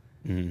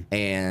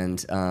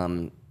 And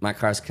my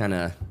car's kind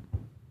of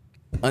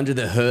under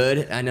the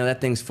hood. I know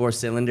that thing's 4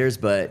 cylinders,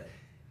 but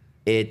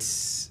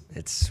it's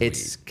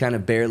kind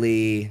of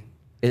barely...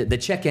 The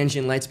check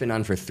engine light's been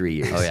on for 3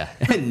 years. Oh, yeah.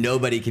 And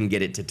nobody can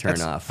get it to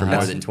turn off for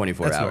more than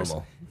 24 that's hours.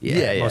 Normal.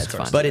 Yeah, it's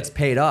fine. But it's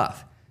paid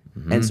off.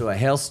 And so a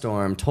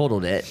hailstorm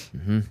totaled it,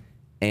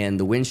 and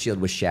the windshield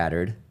was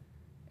shattered.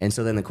 And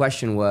so then the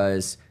question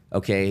was,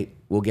 okay,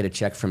 we'll get a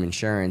check from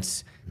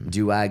insurance.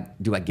 Do I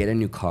get a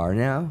new car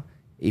now,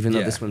 even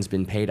though this one's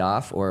been paid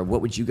off? Or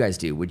what would you guys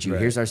do? Would you,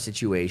 here's our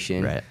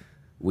situation. Right.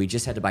 We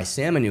just had to buy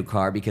Sam a new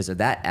car because of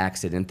that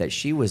accident that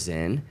she was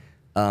in.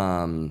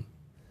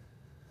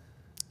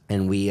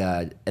 And we,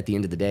 at the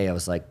end of the day, I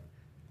was like,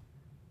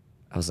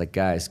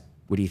 guys,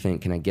 what do you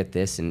think? Can I get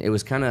this? And it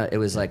was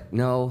like,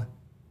 no,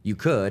 you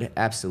could,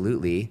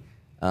 absolutely.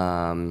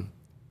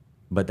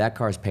 But that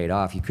car's paid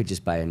off. You could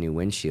just buy a new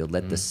windshield,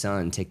 let the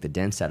sun take the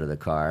dents out of the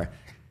car,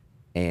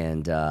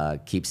 and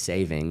keep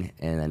saving.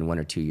 And then 1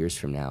 or 2 years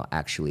from now,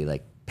 actually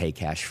like pay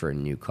cash for a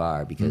new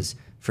car. Because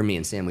for me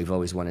and Sam, we've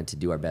always wanted to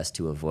do our best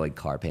to avoid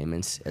car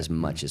payments as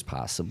much as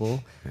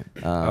possible.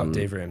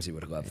 Dave Ramsey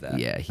would love that.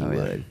 Yeah, he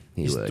would.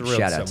 He He's would. thrilled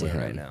Shout out to somewhere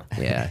him right now.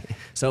 Yeah.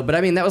 So, but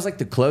I mean, that was like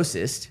the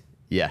closest.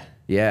 Yeah.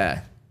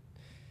 Yeah.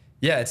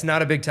 Yeah, it's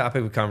not a big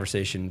topic of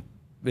conversation.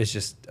 It's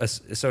just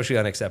socially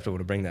unacceptable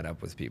to bring that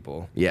up with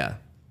people. Yeah.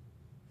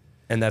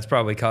 And that's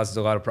probably causes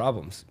a lot of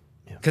problems.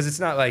 Because it's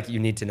not like you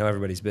need to know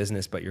everybody's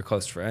business, but your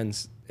close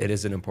friends, it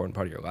is an important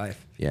part of your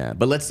life. Yeah.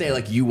 But let's say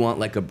like you want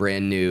like a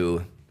brand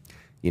new,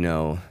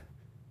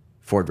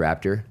 Ford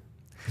Raptor.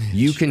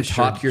 You can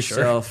talk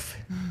yourself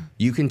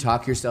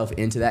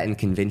into that and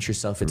convince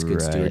yourself it's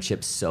good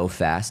stewardship so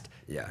fast.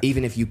 Yeah.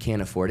 Even if you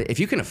can't afford it. If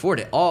you can afford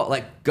it,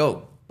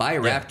 go buy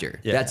a Raptor.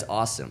 Yeah. That's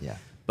awesome. Yeah.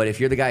 But if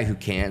you're the guy who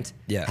can't,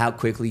 Yeah. how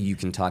quickly you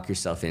can talk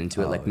yourself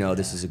into it. Like, no,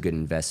 this is a good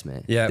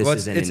investment. Yeah, This well,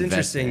 is an it's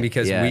interesting investment.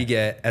 because Yeah. we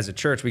get, as a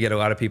church, we get a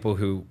lot of people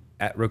who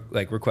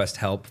request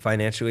help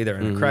financially. They're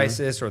in a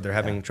crisis or they're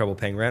having trouble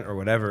paying rent or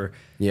whatever.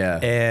 Yeah.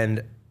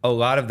 And a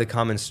lot of the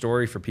common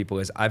story for people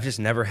is I've just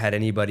never had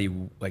anybody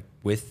like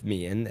with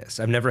me in this.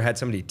 I've never had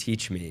somebody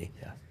teach me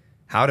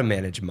how to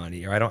manage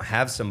money, or I don't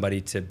have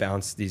somebody to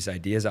bounce these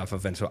ideas off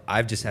of. And so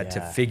I've just had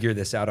to figure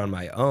this out on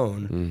my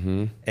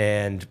own.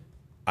 And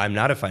I'm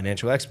not a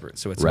financial expert.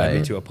 So it's led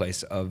me to a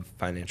place of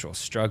financial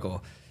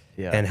struggle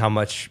and how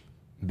much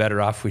better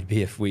off we'd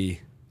be if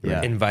we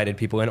invited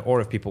people in,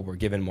 or if people were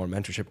given more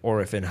mentorship,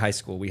 or if in high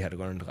school we had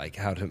learned like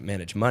how to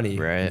manage money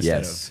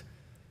instead of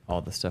all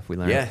the stuff we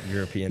learned.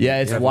 European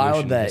it's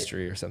wild that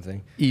history or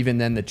something. Even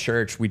then, the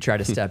church, we try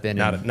to step in.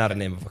 Not a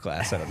name of a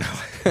class. I don't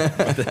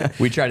know.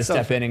 We try to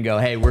step in and go,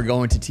 hey, we're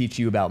going to teach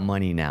you about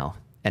money now.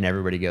 And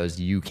everybody goes,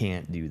 you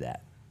can't do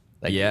that.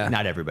 Like,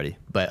 not everybody,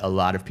 but a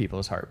lot of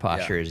people's heart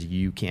posture is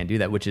you can't do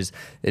that, which is,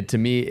 to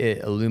me,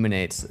 it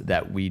illuminates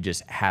that we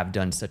just have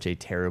done such a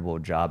terrible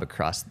job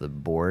across the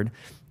board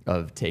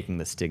of taking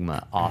the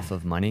stigma off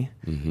of money.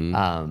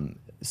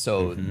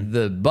 So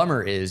the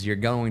bummer is you're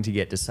going to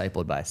get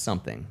discipled by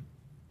something.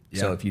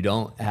 So if you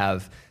don't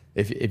have,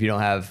 if you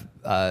don't have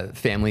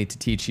family to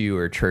teach you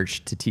or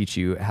church to teach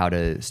you how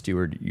to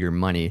steward your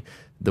money,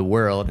 the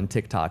world and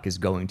TikTok is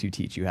going to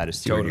teach you how to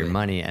steward your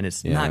money, and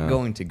it's not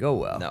going to go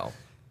well. No.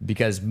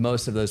 Because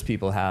most of those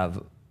people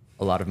have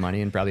a lot of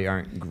money and probably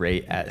aren't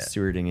great at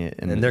stewarding it.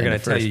 And they're going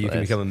to tell you can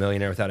become a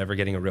millionaire without ever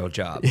getting a real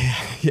job.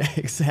 Yeah,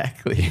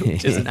 exactly.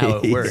 Which isn't how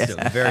it works. It's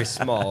a very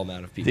small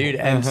amount of people. Dude,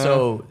 and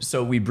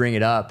so we bring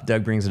it up.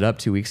 Doug brings it up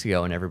 2 weeks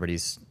ago, and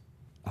everybody's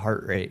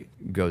heart rate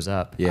goes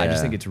up. I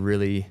just think it's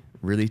really,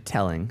 really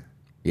telling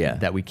Yeah.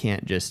 That we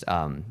can't just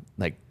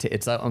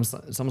it's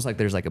almost like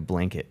there's like a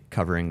blanket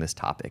covering this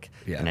topic.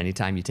 Yeah. And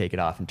anytime you take it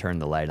off and turn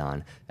the light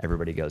on,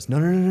 everybody goes, no.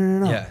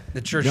 Yeah,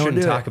 the church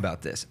shouldn't talk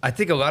about this. I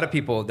think a lot of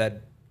people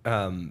that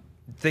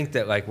think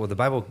that like, well, the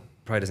Bible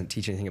probably doesn't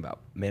teach anything about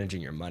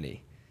managing your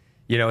money.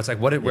 You know, it's like,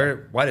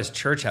 why does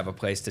church have a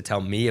place to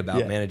tell me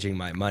about managing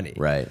my money?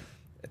 Right.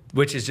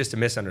 Which is just a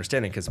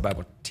misunderstanding because the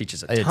Bible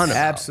teaches a ton about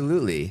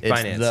absolutely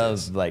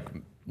finances. It's like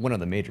one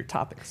of the major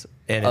topics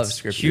and of it's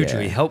Scripture.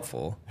 hugely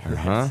helpful.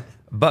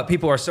 But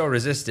people are so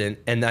resistant,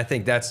 and I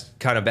think that's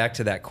kind of back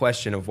to that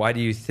question of why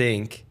do you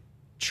think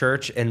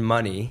church and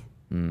money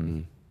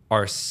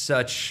are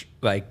such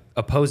like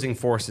opposing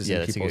forces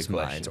in people's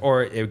minds?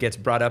 Or it gets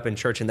brought up in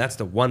church, and that's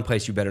the one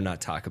place you better not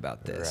talk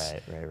about this.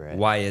 Right.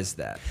 Why is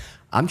that?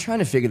 I'm trying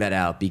to figure that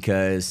out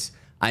because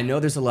I know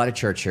there's a lot of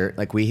church hurt.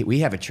 Like we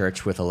have a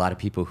church with a lot of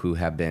people who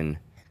have been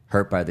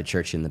hurt by the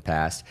church in the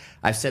past.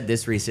 I've said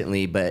this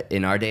recently, but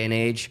in our day and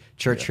age,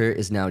 church hurt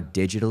is now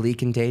digitally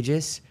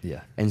contagious.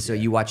 Yeah. And so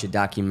you watch a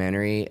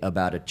documentary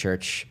about a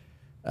church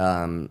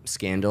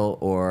scandal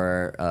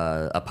or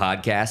a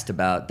podcast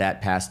about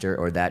that pastor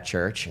or that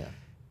church. Yeah.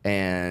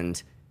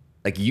 And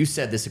like you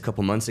said this a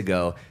couple months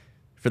ago,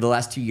 for the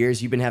last 2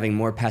 years, you've been having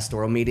more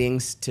pastoral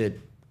meetings to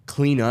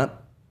clean up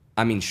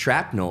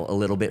shrapnel a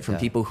little bit from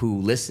people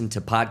who listen to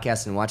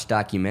podcasts and watch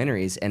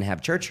documentaries and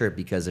have church hurt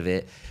because of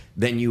it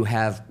than you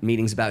have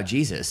meetings about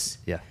Jesus.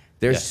 Yeah.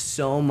 There's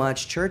so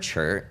much church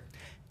hurt.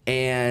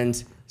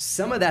 And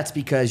some of that's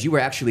because you were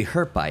actually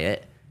hurt by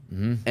it.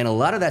 Mm-hmm. And a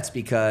lot of that's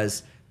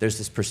because there's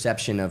this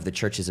perception of the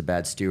church is a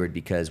bad steward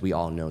because we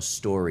all know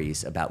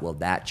stories about, well,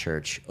 that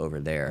church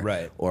over there.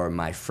 Right. Or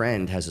my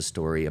friend has a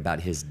story about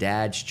his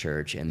dad's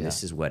church and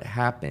this is what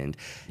happened.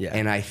 Yeah.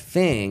 And I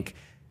think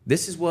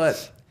this is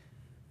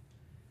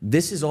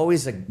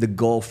always the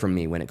goal for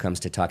me when it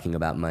comes to talking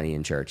about money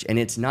in church. And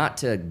it's not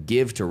to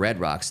give to Red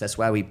Rocks. That's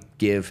why we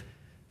give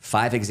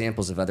 5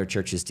 examples of other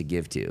churches to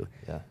give to.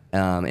 Yeah.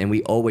 And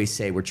we always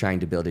say we're trying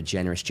to build a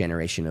generous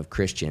generation of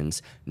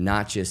Christians,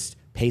 not just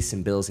pay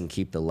some bills and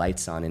keep the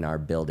lights on in our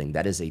building.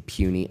 That is a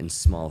puny and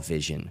small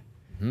vision.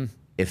 Mm-hmm.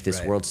 If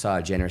this world saw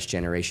a generous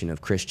generation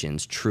of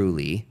Christians,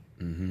 truly,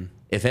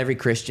 if every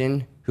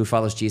Christian who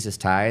follows Jesus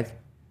tithe,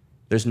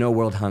 there's no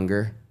world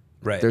hunger.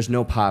 Right. There's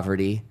no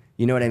poverty.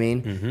 You know what I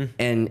mean?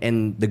 Mm-hmm.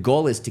 And the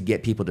goal is to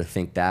get people to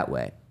think that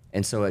way.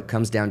 And so it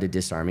comes down to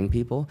disarming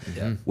people.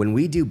 Yeah. When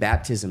we do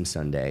Baptism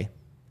Sunday,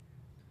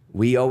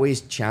 we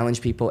always challenge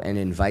people and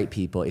invite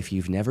people, if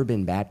you've never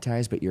been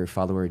baptized but you're a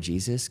follower of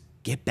Jesus,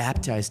 get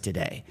baptized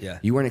today. Yeah.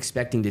 You weren't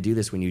expecting to do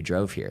this when you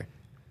drove here.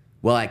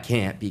 Well, I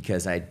can't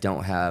because I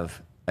don't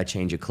have a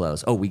change of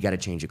clothes. Oh, we got a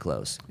change of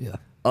clothes. Yeah.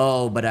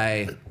 Oh, but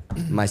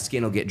my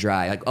skin will get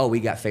dry. Like, oh, we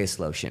got face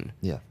lotion.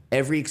 Yeah.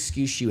 Every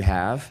excuse you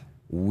have,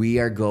 we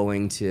are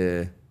going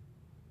to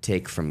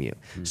take from you.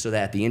 So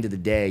that at the end of the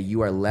day,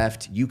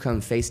 you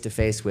come face to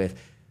face with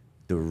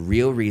the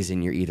real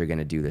reason you're either going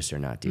to do this or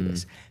not do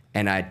this.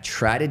 And I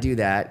try to do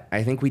that.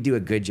 I think we do a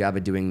good job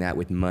of doing that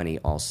with money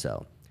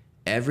also.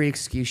 Every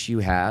excuse you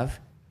have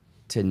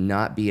to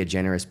not be a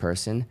generous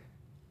person,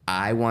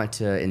 I want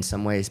to, in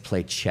some ways,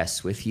 play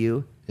chess with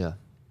you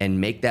and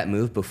make that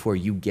move before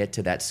you get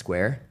to that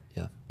square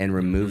and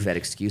remove that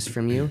excuse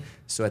from you.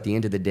 So at the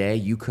end of the day,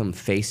 you come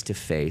face to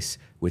face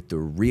with the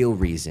real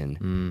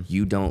reason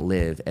you don't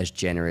live as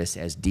generous,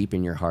 as deep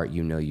in your heart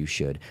you know you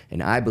should.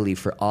 And I believe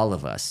for all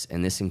of us,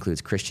 and this includes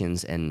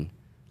Christians and,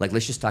 like,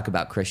 let's just talk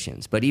about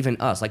Christians, but even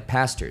us, like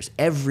pastors,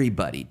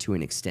 everybody to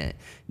an extent,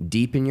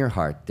 deep in your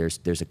heart,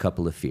 there's a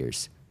couple of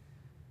fears.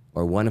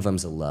 Or one of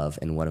them's a love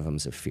and one of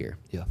them's a fear.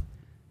 Yeah.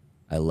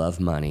 I love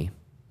money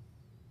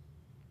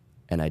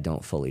and I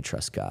don't fully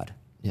trust God.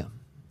 Yeah.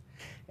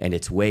 And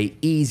it's way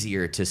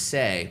easier to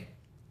say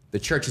the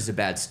church is a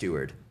bad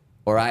steward.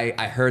 Or I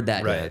heard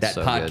that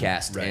so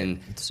podcast and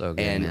it's so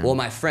good, and well,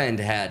 my friend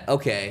had,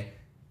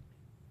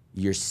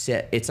 you're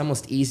set. It's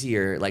almost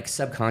easier, like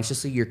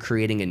subconsciously you're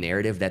creating a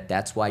narrative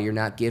that's why you're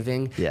not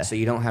giving. Yeah. So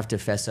you don't have to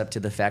fess up to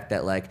the fact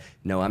that, like,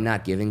 no, I'm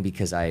not giving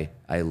because I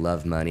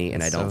love money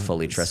and I don't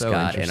fully trust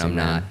God,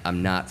 and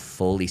I'm not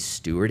fully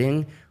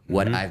stewarding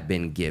what I've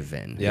been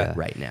given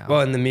right now.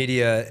 Well, in the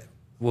media,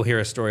 we'll hear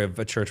a story of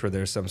a church where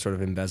there's some sort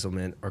of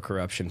embezzlement or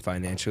corruption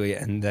financially,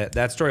 and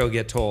that story will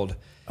get told.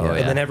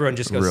 And then everyone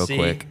just goes, real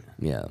quick.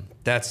 Yeah,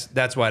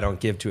 that's why I don't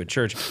give to a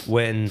church.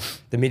 When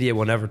the media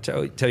will never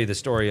tell you the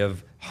story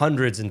of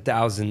hundreds and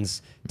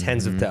thousands,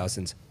 tens of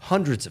thousands,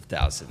 hundreds of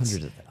thousands,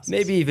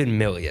 maybe even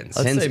millions.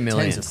 Let's say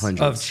millions. Tens of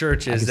hundreds of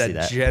churches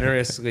that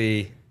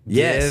generously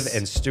give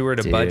and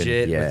steward a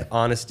budget with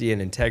honesty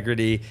and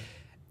integrity.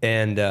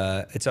 And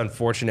it's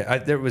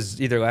unfortunate. There was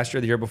either last year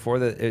or the year before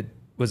that it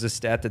was a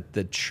stat that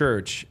the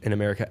church in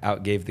America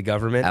outgave the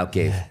government.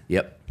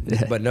 Yep.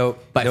 But no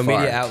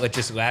media outlet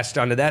just latched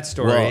onto that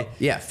story. Well,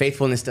 yeah,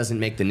 faithfulness doesn't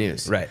make the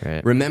news. Right.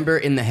 Remember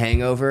in The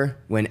Hangover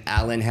when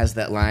Alan has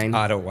that line?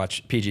 I don't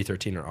watch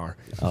PG-13 or R.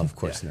 Oh, of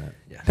course not.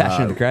 Yeah.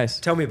 Passion of the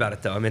Christ. Tell me about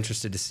it, though. I'm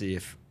interested to see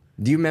if...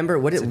 Do you remember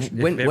what's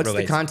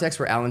the context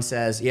where Alan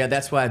says, "Yeah,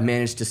 that's why I've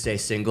managed to stay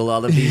single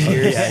all of these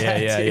years."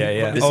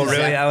 yeah. Oh,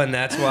 really, Alan?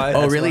 That's why.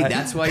 Oh, really?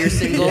 That's why you're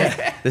single?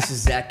 This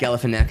is Zach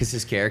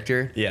Galifianakis'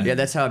 character. Yeah,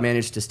 that's how I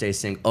managed to stay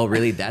single. Oh,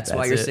 really? That's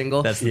why you're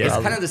single. It's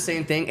kind of the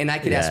same thing. And I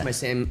could ask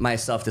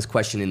myself this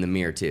question in the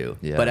mirror too.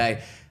 Yeah.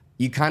 But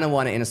you kind of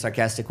want to, in a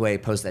sarcastic way,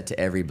 pose that to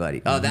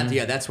everybody. Oh,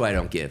 that's why I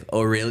don't give.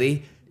 Oh,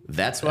 really?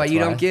 That's why you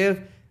don't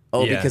give.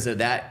 Oh, because of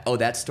that. Oh,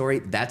 that story.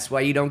 That's why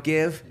you don't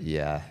give.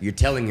 Yeah. You're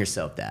telling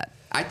yourself that.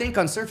 I think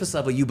on surface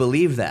level, you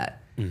believe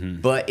that.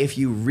 But if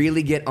you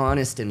really get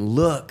honest and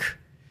look,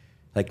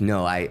 like,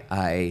 no,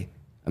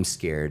 I'm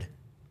scared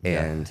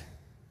and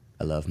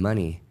I love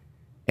money.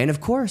 And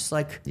of course,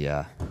 like,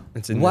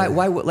 why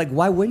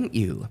wouldn't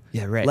you?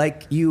 Yeah, right.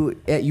 Like you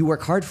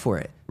work hard for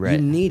it. Right.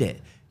 You need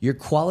it. Your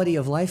quality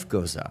of life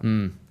goes up.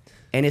 And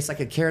it's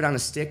like a carrot on a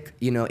stick,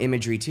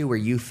 imagery too, where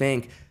you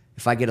think,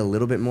 if I get a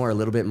little bit more, a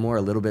little bit more,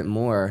 a little bit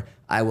more,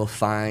 I will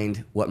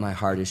find what my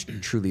heart is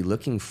truly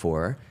looking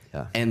for.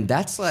 Yeah. And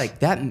that's like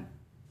that,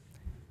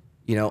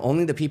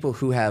 only the people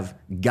who have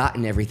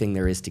gotten everything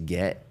there is to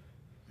get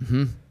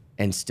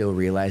and still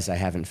realize I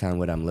haven't found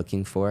what I'm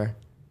looking for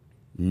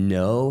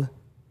know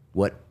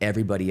what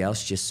everybody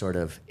else just sort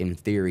of in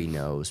theory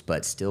knows,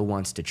 but still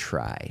wants to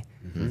try.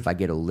 If I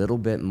get a little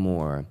bit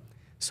more.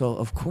 So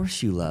of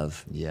course you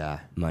love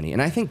money.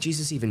 And I think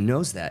Jesus even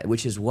knows that,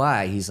 which is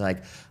why he's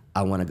like,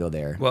 I want to go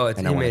there. Well,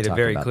 he made it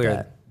very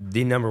clear.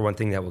 The number one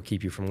thing that will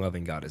keep you from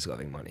loving God is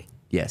loving money.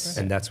 Yes.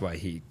 And that's why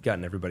he got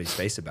in everybody's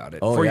face about it.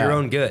 For your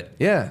own good.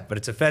 Yeah. But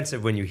it's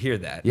offensive when you hear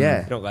that.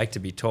 Yeah. You don't like to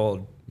be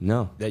told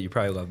that you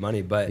probably love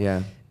money. But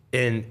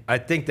and I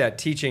think that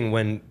teaching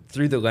when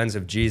through the lens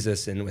of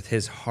Jesus and with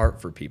his heart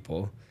for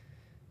people,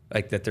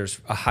 like that there's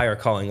a higher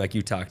calling like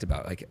you talked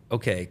about. Like,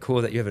 okay,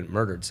 cool that you haven't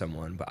murdered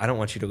someone, but I don't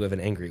want you to live an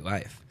angry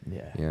life.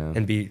 Yeah.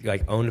 And be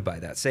like owned by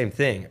that. Same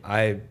thing.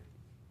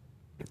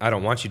 I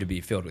don't want you to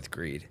be filled with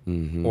greed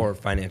or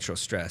financial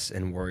stress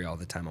and worry all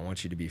the time. I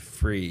want you to be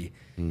free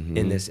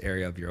in this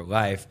area of your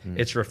life.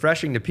 It's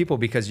refreshing to people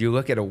because you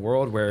look at a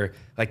world where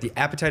like the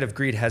appetite of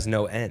greed has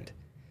no end.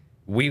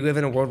 We live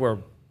in a world where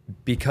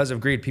because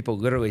of greed, people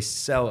literally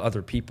sell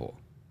other people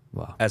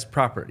as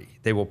property.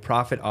 They will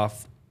profit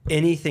off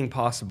anything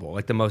possible,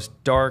 like the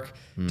most dark,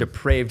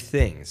 depraved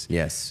things.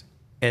 Yes.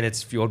 And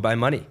it's fueled by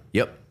money.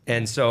 Yep.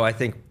 And so I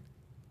think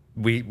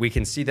we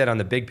can see that on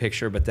the big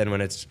picture, but then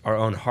when it's our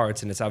own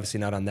hearts, and it's obviously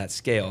not on that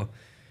scale,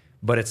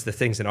 but it's the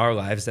things in our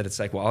lives that it's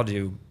like, well, I'll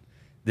do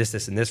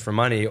this, and this for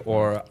money,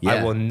 or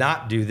I will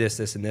not do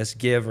this, and this,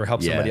 give or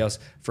help somebody else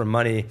for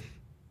money.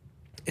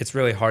 It's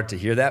really hard to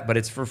hear that, but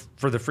it's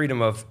for the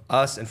freedom of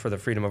us and for the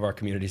freedom of our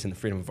communities and the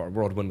freedom of our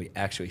world when we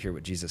actually hear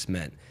what Jesus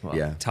meant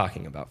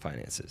talking about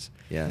finances.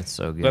 Yeah, it's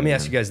so good. Let me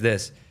ask you guys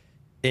this.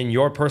 In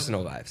your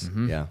personal lives,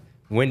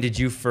 when did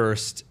you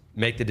first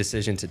make the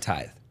decision to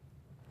tithe?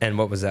 And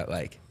what was that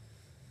like?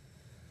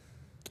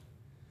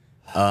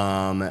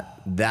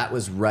 That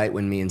was right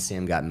when me and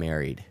Sam got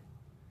married.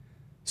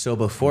 So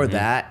before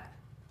that,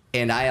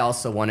 and I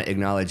also want to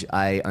acknowledge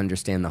I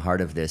understand the heart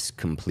of this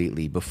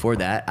completely. Before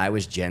that, I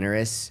was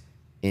generous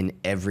in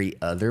every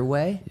other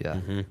way.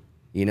 Yeah.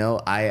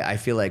 I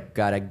feel like,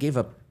 God, I gave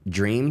up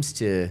dreams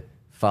to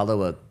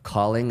follow a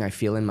calling I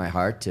feel in my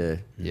heart to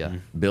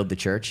build the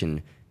church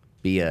and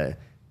be an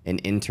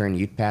intern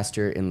youth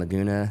pastor in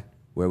Laguna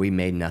where we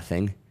made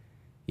nothing.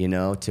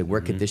 To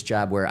work at this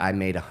job where I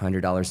made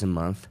 $100 a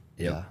month,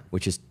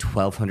 which is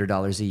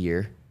 $1,200 a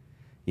year,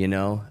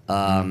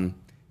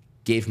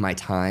 gave my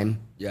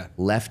time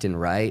left and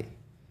right,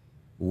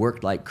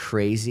 worked like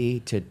crazy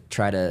to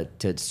try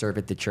to serve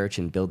at the church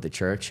and build the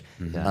church,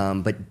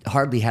 but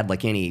hardly had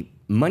like any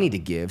money to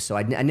give. So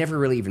I never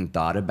really even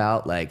thought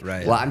about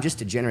well, I'm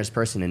just a generous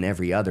person in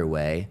every other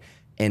way.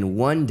 And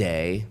one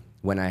day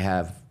when I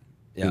have,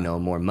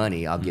 more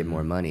money, I'll give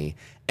more money.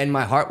 And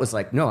my heart was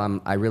like,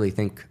 no,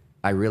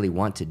 I really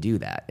want to do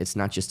that. It's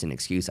not just an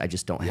excuse. I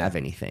just don't have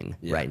anything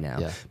right now.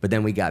 Yeah. But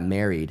then we got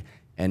married,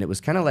 and it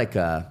was kind of like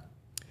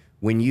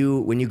when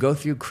you go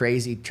through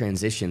crazy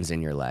transitions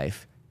in your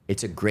life,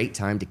 it's a great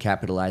time to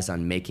capitalize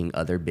on making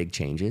other big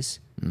changes.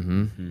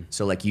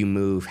 So like you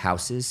move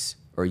houses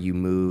or you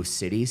move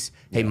cities.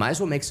 Hey, might as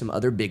well make some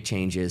other big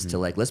changes to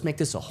let's make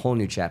this a whole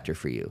new chapter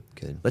for you.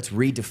 Good. Let's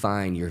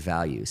redefine your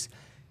values.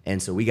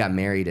 And so we got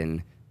married,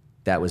 and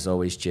that was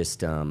always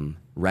just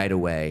right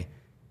away.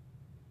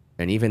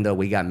 And even though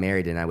we got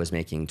married and I was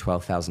making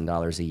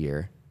 $12,000 a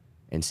year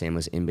and Sam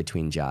was in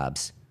between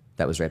jobs,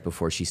 that was right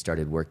before she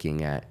started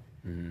working at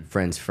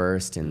Friends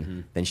First,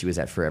 and then she was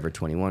at Forever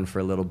 21 for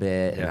a little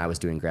bit, and I was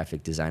doing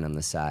graphic design on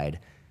the side.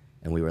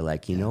 And we were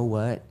like, you know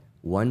what?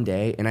 One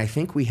day, and I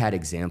think we had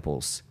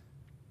examples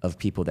of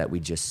people that we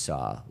just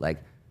saw,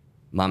 like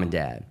mom and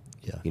dad,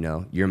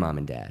 your mom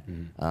and dad.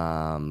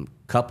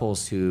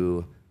 Couples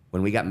who,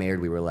 when we got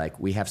married, we were like,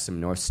 we have some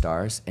North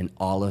Stars, and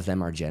all of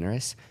them are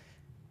generous.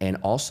 And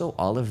also,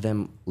 all of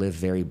them live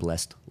very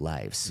blessed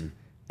lives.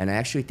 And I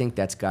actually think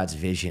that's God's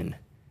vision.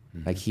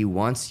 Like, he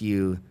wants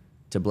you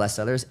to bless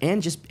others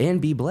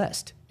and be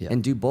blessed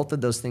and do both of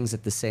those things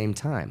at the same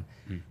time.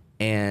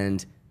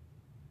 And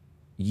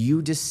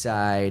you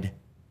decide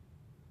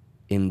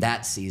in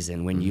that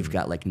season when you've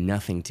got like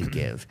nothing to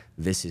give,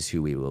 this is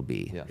who we will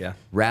be. Yeah.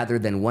 Rather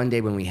than one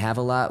day when we have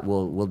a lot,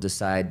 we'll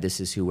decide this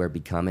is who we're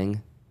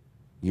becoming.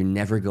 You're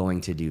never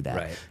going to do that.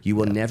 Right. You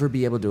will never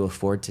be able to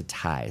afford to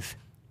tithe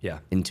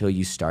until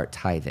you start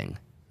tithing.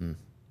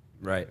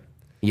 Right.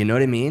 You know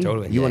what I mean?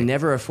 Totally. You will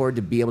never afford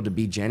to be able to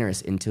be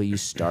generous until you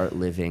start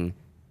living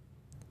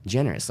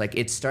generous. Like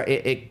it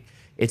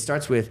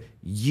starts with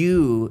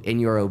you and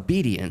your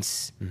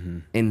obedience,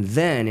 and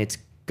then it's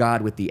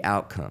God with the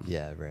outcome.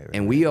 Yeah, right.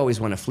 And we always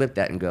want to flip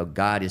that and go,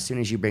 God, as soon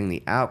as you bring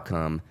the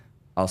outcome,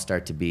 I'll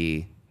start to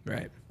be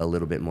a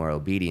little bit more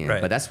obedient.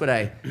 Right. But that's what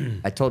I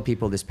told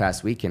people this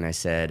past weekend. I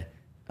said,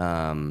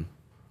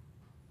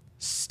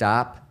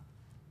 stop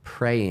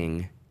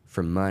praying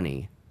for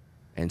money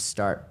and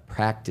start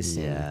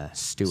practicing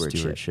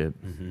stewardship.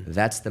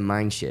 That's the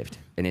mind shift.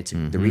 And it's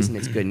the reason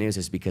it's good news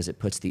is because it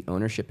puts the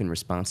ownership and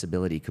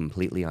responsibility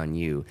completely on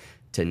you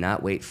to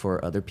not wait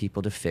for other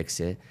people to fix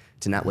it,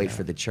 to not wait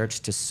for the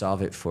church to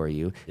solve it for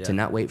you, to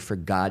not wait for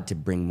God to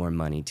bring more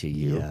money to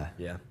you.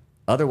 Yeah.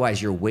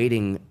 Otherwise, you're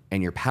waiting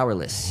and you're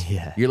powerless.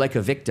 You're like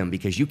a victim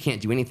because you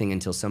can't do anything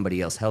until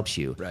somebody else helps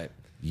you. Right.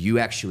 You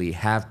actually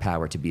have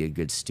power to be a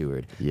good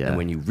steward. And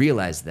when you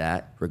realize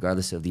that,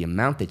 regardless of the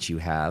amount that you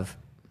have,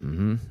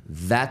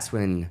 that's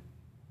when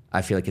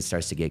I feel like it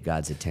starts to get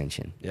God's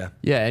attention.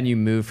 Yeah, and you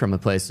move from a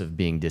place of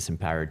being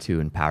disempowered to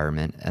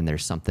empowerment, and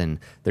there's something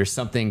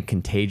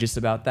contagious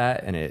about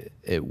that, and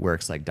it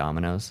works like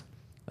dominoes.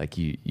 Like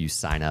you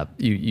sign up,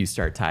 you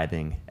start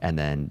tithing, and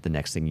then the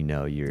next thing you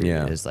know,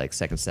 is like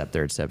second step,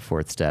 third step,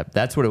 fourth step.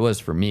 That's what it was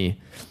for me.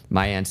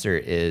 My answer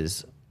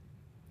is,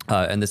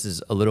 and this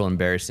is a little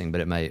embarrassing,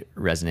 but it might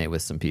resonate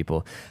with some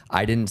people.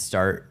 I didn't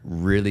start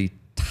really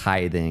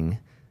tithing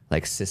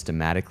like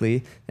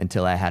systematically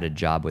until I had a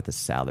job with a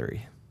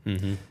salary.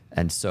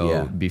 And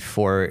so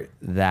before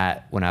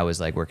that, when I was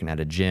like working at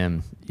a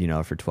gym,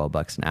 for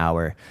 $12 an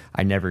hour,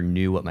 I never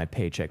knew what my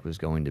paycheck was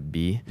going to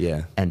be.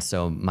 And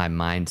so my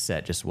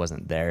mindset just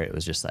wasn't there. It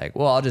was just like,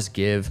 well, I'll just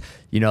give,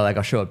 like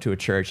I'll show up to a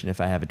church, and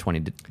if I have a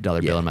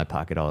 $20 bill in my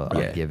pocket, I'll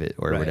give it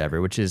or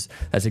whatever,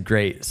 that's a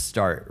great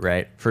start,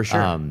 right? For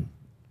sure.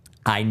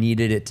 I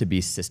needed it to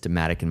be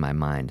systematic in my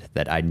mind,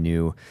 that I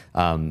knew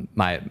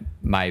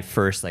my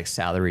first like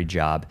salary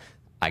job,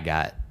 I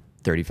got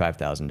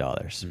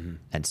 $35,000.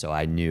 And so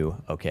I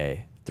knew,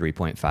 okay,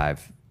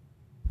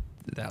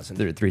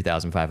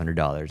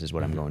 $3,500 is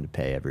what I'm going to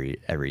pay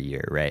every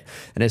year, right?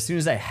 And as soon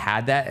as I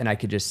had that and I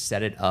could just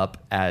set it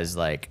up as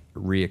like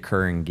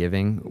reoccurring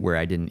giving where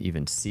I didn't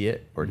even see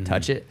it or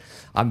touch it,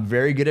 I'm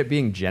very good at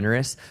being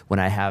generous when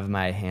I have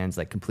my hands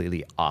like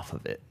completely off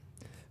of it.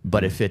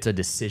 But if it's a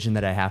decision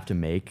that I have to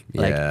make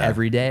like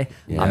every day,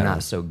 I'm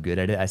not so good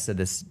at it. I said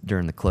this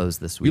during the close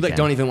this weekend. You like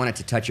don't even want it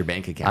to touch your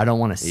bank account. I don't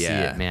want to see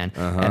it, man.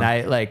 And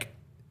I like,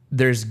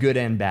 there's good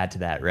and bad to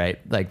that, right?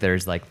 Like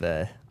there's like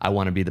I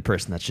want to be the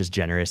person that's just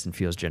generous and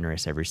feels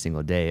generous every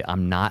single day.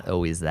 I'm not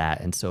always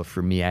that. And so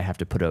for me, I have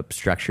to put up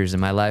structures in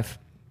my life.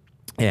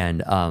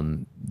 And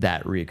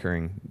that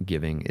reoccurring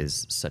giving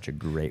is such a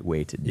great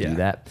way to do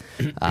that.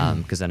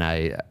 Because then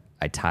I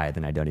tithe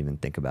and I don't even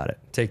think about it.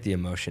 Take the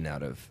emotion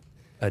out of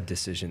a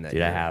decision that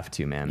I have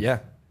to, man. Yeah,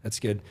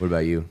 that's good. What about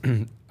you?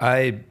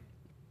 I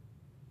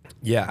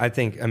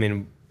think,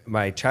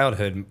 my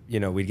childhood,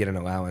 we'd get an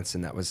allowance,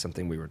 and that was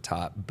something we were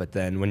taught. But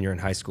then when you're in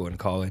high school and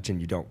college and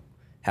you don't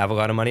have a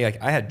lot of money,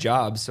 like I had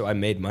jobs, so I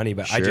made money,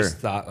 but I just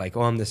thought like,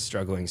 oh, I'm this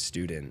struggling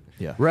student.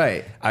 Yeah.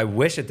 Right. I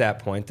wish at that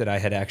point that I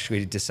had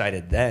actually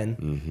decided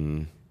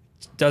then.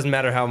 Doesn't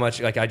matter how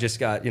much, like I just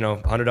got,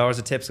 $100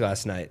 of tips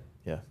last night.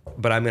 Yeah.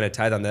 But I'm going to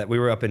tithe on that. We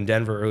were up in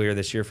Denver earlier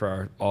this year for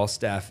our all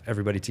staff,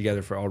 everybody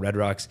together for all Red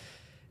Rocks.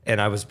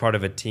 And I was part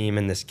of a team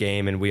in this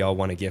game, and we all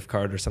won a gift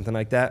card or something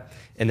like that.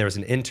 And there was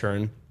an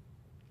intern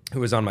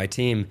who was on my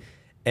team,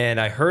 and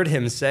I heard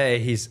him say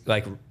he's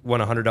like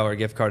won a $100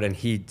 gift card, and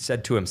he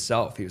said to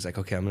himself, he was like,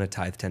 okay, I'm going to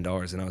tithe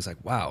 $10. And I was like,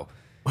 wow,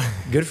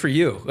 good for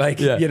you. Like,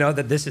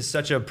 that this is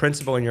such a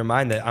principle in your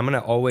mind that I'm going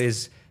to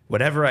always,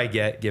 whatever I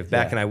get, give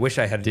back. And I wish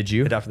I had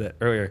adopted that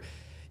earlier.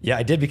 Yeah,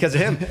 I did because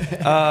of him.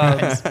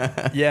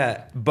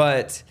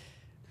 But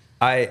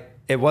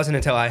it wasn't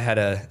until I had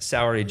a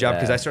salary job,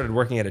 because I started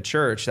working at a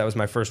church. That was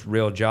my first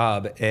real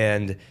job.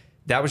 And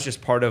that was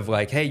just part of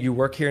like, hey, you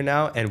work here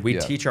now, and we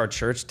teach our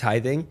church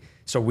tithing.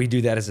 So we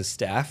do that as a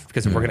staff,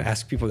 because if we're going to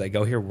ask people that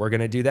go here, we're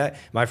going to do that.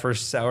 My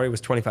first salary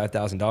was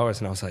 $25,000.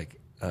 And I was like,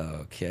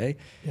 okay.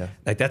 Yeah.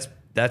 Like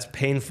that's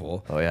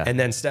painful. Oh, yeah. And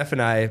then Steph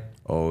and I,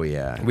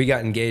 we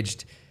got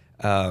engaged,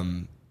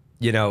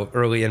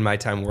 early in my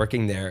time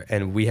working there,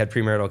 and we had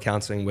premarital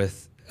counseling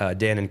with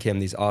Dan and Kim,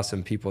 these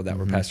awesome people that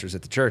were pastors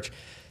at the church.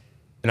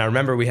 And I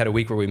remember we had a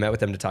week where we met with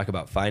them to talk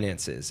about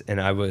finances,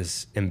 and I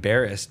was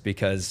embarrassed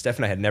because Steph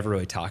and I had never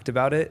really talked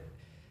about it.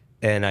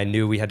 And I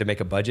knew we had to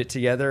make a budget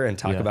together and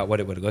talk about what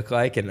it would look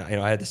like. And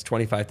I had this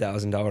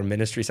 $25,000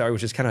 ministry salary,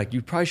 which is kind of like,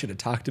 you probably should have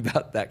talked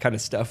about that kind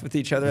of stuff with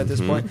each other at this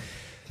point.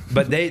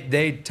 But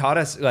they taught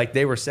us, like,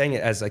 they were saying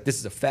it as like, this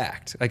is a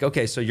fact. Like,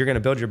 okay, so you're going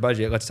to build your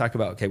budget. Let's talk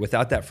about, okay,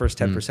 without that first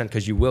 10%,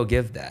 because you will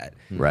give that.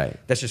 Right.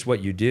 That's just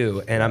what you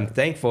do. And I'm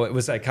thankful. It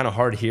was like kind of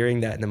hard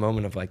hearing that in the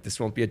moment of like, this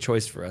won't be a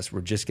choice for us.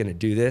 We're just going to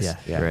do this.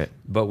 Yeah. Right.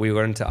 But we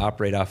learned to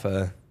operate off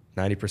of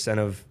 90%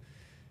 of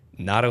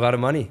not a lot of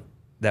money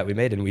that we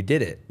made, and we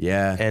did it.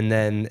 Yeah. And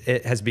then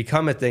it has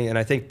become a thing. And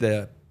I think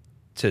to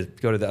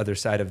go to the other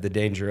side of the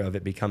danger of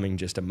it becoming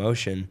just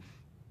emotion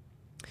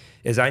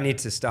is I need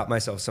to stop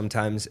myself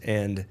sometimes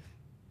and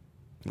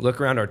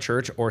look around our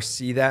church or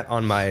see that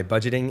on my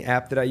budgeting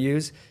app that I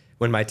use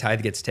when my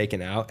tithe gets taken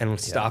out, and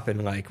stop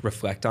and like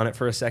reflect on it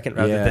for a second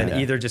rather than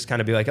either just kind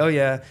of be like, oh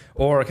yeah,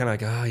 or kind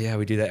of like, oh yeah,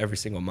 we do that every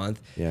single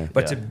month. Yeah.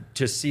 But to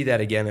just see that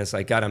again, it's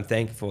like, God, I'm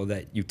thankful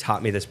that you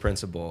taught me this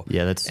principle.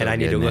 Yeah, that's so and I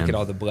need good, to look man. at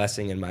all the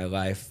blessing in my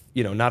life,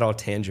 not all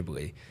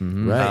tangibly.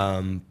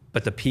 Right.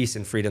 But the peace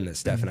and freedom that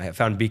Steph and I have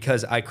found,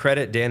 because I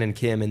credit Dan and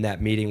Kim in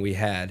that meeting we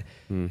had,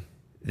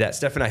 that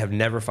Steph and I have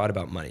never fought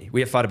about money.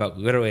 We have fought about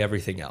literally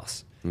everything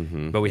else,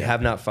 but we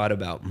have not fought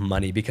about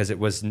money, because it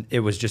was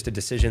just a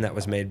decision that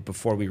was made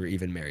before we were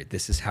even married.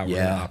 This is how we're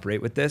going to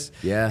operate with this.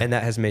 Yeah. And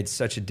that has made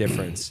such a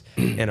difference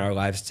in our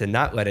lives, to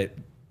not let it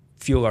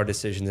fuel our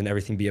decisions and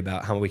everything be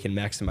about how we can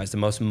maximize the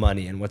most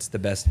money and what's the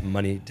best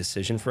money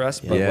decision for us,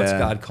 but what's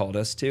God called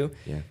us to.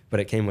 Yeah. But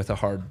it came with a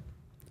hard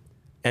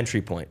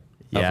entry point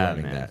of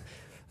learning man. that.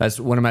 That's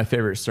one of my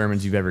favorite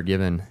sermons you've ever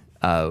given.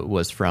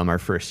 Was from our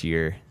first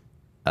year,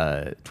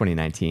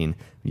 2019.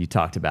 You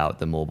talked about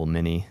the mobile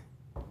mini,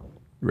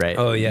 right?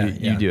 Oh yeah,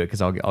 you do it,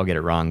 because I'll get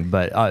it wrong.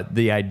 But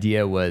the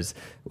idea was,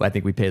 I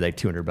think we paid like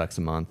 $200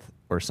 a month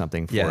or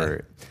something for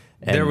it.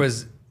 And There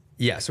was.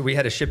 Yeah, so we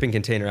had a shipping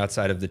container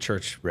outside of the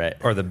church, Right.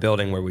 or the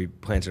building where we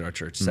planted our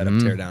church, set up,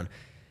 tear down.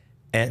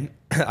 And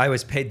I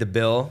was paid the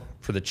bill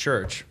for the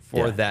church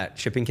for that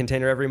shipping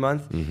container every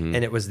month, and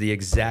it was the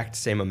exact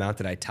same amount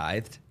that I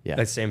tithed,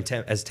 like same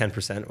as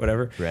 10%,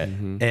 whatever. Right.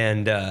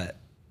 And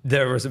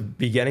there was a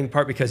beginning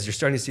part, because you're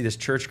starting to see this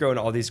church grow and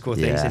all these cool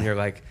things, and you're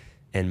like,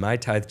 and my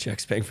tithe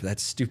check's paying for that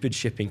stupid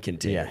shipping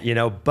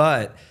container,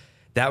 But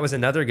that was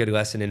another good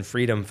lesson in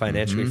freedom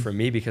financially for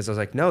me, because I was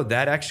like, no,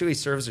 that actually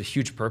serves a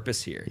huge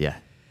purpose here. Yeah.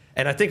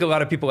 And I think a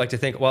lot of people like to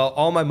think, well,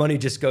 all my money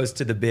just goes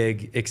to the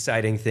big,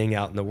 exciting thing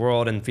out in the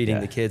world and feeding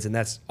the kids, and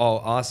that's all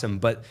awesome.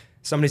 But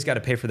somebody's got to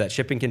pay for that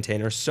shipping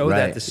container so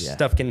that the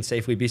stuff can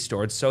safely be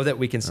stored, so that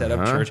we can set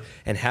up church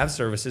and have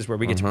services where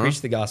we get to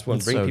preach the gospel and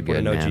That's bring so people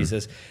to good, know man.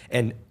 Jesus,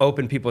 and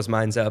open people's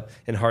minds up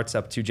and hearts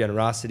up to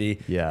generosity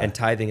and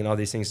tithing and all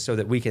these things, so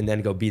that we can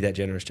then go be that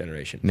generous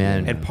generation.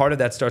 Man. And part of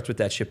that starts with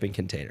that shipping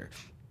container.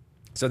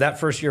 So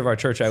that first year of our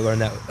church, I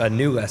learned a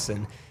new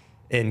lesson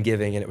in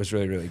giving, and it was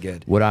really, really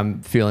good. What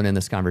I'm feeling in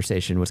this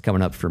conversation, what's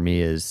coming up for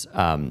me is,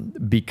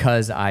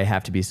 because I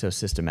have to be so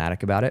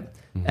systematic about it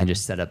and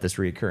just set up this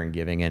recurring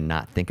giving and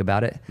not think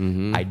about it,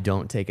 I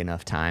don't take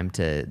enough time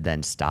to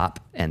then stop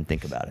and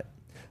think about it.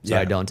 So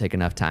I don't take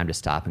enough time to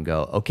stop and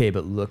go, okay,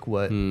 but look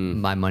what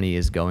my money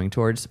is going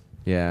towards.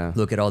 Yeah.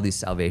 Look at all these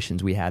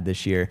salvations we had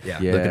this year. Yeah.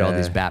 Look at all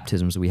these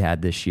baptisms we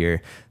had this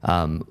year.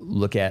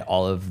 Look at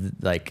all of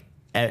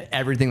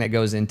everything that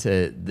goes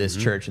into this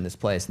church and this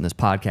place and this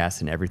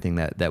podcast and everything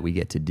that we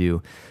get to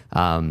do.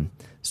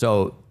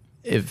 So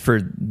if for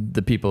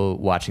the people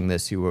watching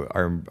this who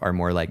are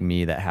more like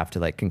me, that have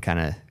to can kind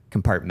of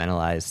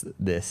compartmentalize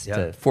this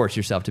to force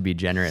yourself to be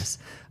generous,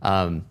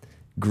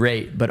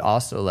 great, but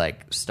also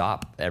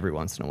stop every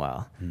once in a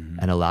while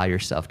and allow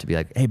yourself to be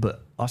like, hey,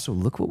 but also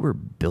look what we're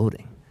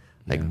building.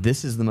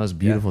 This is the most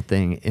beautiful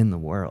thing in the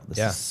world. This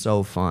is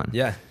so fun.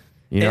 Yeah.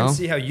 And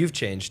see how you've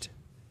changed.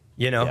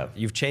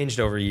 You've changed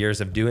over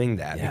years of doing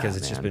that, because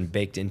it's just been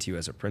baked into you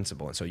as a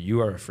principle. And so you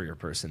are a freer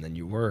person than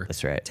you were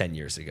 10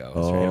 years ago.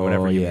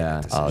 Whatever you made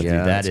that decision. Dude,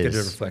 that is good to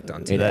reflect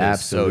on too. That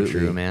is so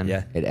true, man.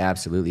 Yeah. It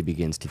absolutely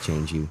begins to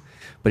change you.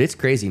 But it's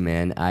crazy,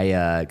 man.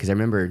 Because I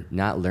remember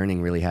not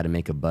learning really how to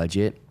make a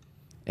budget,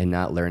 and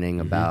not learning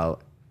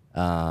about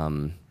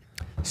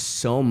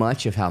so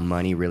much of how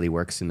money really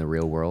works in the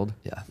real world.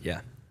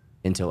 Yeah.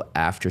 Until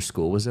after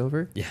school was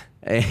over. Yeah.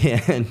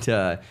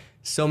 And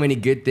so many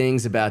good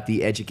things about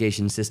the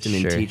education system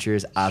and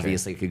teachers.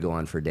 Obviously, could go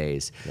on for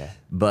days. Yeah.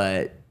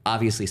 But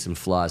obviously some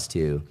flaws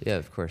too. Yeah,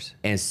 of course.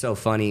 And it's so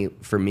funny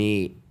for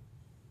me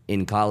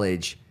in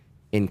college,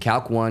 in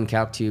Calc 1,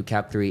 Calc 2,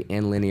 Calc 3,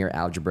 and linear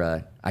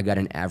algebra, I got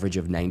an average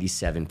of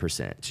 97%.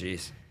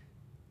 Jeez.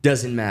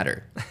 Doesn't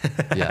matter.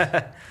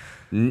 Yeah.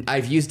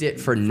 I've used it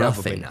for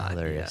nothing. not.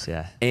 Hilarious.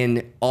 Yeah.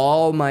 In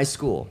all my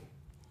school,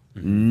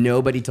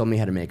 nobody told me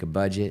how to make a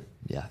budget.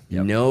 Yeah.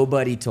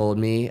 Nobody told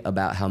me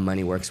about how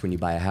money works when you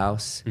buy a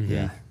house.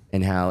 Yeah.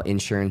 And how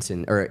interest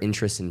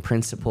and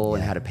principal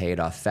and how to pay it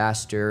off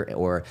faster,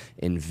 or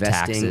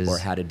investing, Taxes. or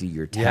how to do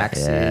your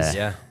taxes.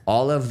 Yeah.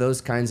 All of those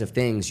kinds of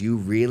things, you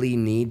really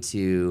need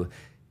to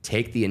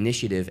take the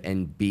initiative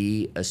and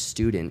be a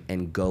student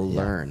and go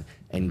learn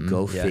and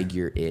go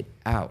figure it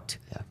out.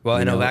 Yeah. Well,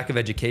 and a lack of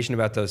education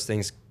about those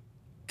things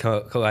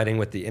colliding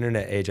with the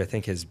internet age, I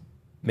think, has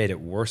made it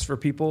worse for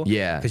people.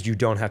 Yeah. Because you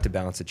don't have to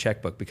balance a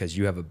checkbook, because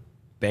you have a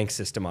bank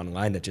system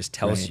online that just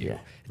tells you. Yeah.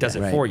 It does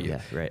it for you.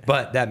 Yeah, right.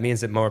 But that means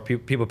that more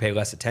people pay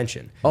less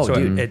attention. Oh, so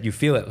dude. you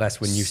feel it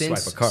less when you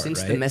swipe a card, Since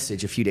right? the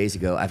message a few days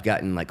ago, I've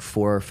gotten like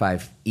 4 or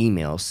 5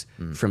 emails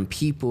from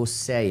people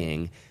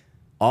saying,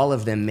 all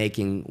of them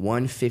making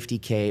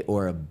 $150K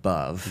or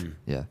above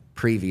Yeah.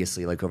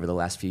 previously, like over the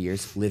last few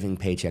years, living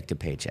paycheck to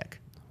paycheck.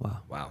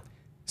 Wow.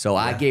 So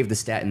I gave the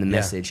stat in the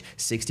message,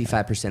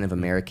 65% of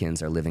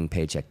Americans are living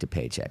paycheck to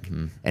paycheck.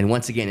 And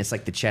once again, it's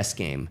like the chess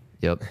game.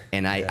 Yep.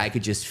 And I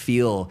could just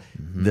feel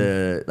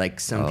the, like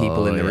some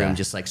people in the room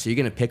just like, so you're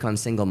going to pick on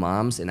single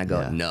moms? And I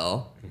go,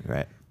 no.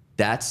 Right.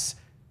 That's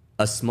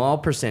a small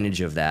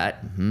percentage of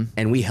that.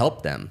 And we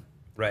help them.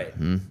 Right.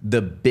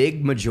 The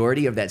big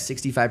majority of that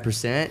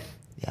 65%,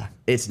 Yeah.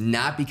 it's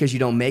not because you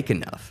don't make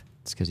enough.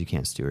 It's because you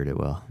can't steward it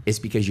well. It's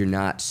because you're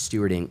not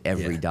stewarding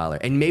every dollar.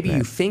 And maybe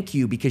you think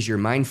because you're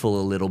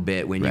mindful a little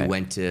bit when you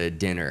went to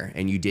dinner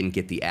and you didn't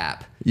get the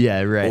app.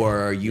 Yeah, right.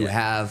 Or you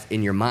have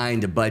in your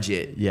mind a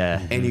budget.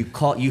 Yeah. And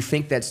you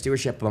think that's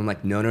stewardship, but I'm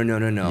like, no.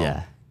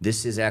 Yeah.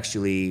 This is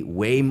actually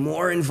way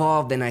more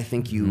involved than I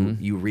think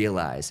you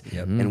realize.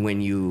 Yep. And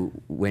when you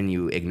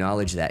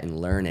acknowledge that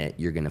and learn it,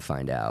 you're gonna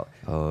find out.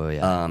 Oh,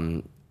 yeah.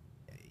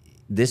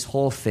 This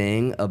whole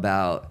thing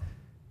about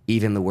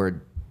even the word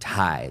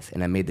tithe,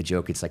 and I made the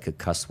joke, it's like a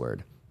cuss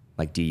word.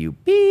 Like, do you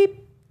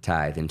beep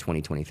tithe in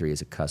 2023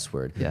 is a cuss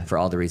word for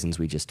all the reasons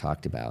we just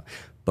talked about.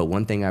 But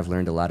one thing I've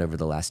learned a lot over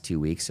the last 2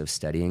 weeks of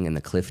studying, and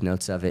the cliff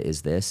notes of it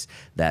is this,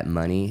 that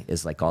money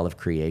is like all of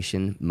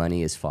creation,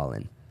 money is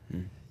fallen.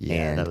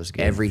 Yeah, and that was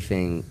good.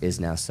 everything is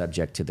now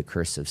subject to the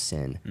curse of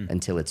sin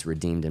until it's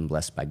redeemed and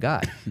blessed by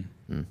God.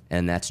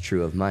 And that's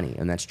true of money,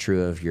 and that's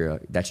true of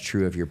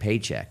your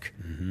paycheck.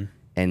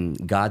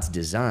 And God's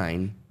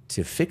design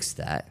to fix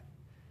that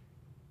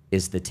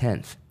is the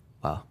 10th.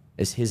 Wow.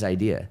 It's his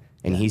idea.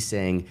 And he's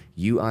saying,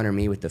 you honor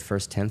me with the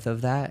first 10th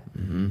of that,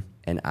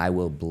 and I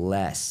will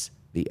bless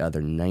the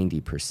other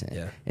 90%.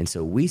 Yeah. And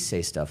so we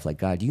say stuff like,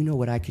 God, do you know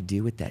what I could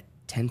do with that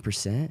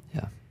 10%?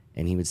 Yeah.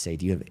 And he would say,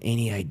 do you have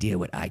any idea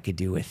what I could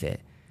do with it?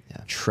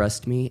 Yeah.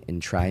 Trust me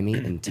and try me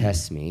and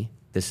test me.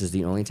 This is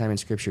the only time in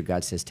Scripture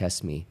God says,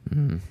 test me.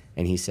 And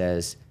he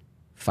says,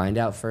 find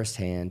out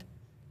firsthand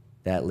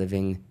that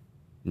living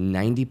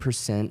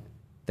 90%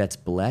 that's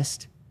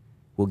blessed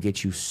will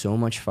get you so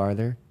much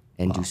farther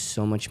and do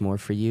so much more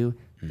for you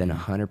than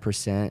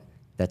 100%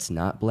 that's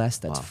not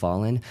blessed, that's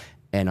fallen.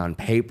 And on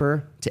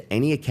paper, to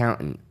any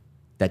accountant,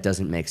 that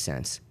doesn't make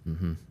sense.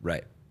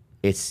 Right.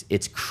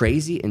 It's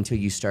crazy until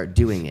you start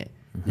doing it.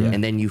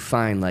 And then you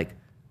find, like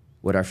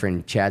what our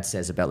friend Chad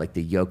says about like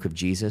the yoke of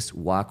Jesus,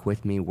 walk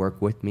with me,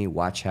 work with me,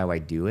 watch how I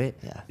do it.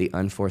 Yeah. The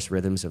unforced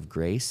rhythms of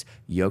grace,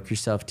 yoke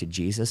yourself to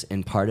Jesus.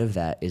 And part of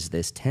that is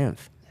this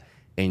 10th.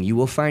 And you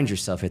will find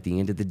yourself at the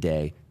end of the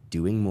day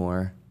doing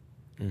more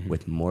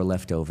with more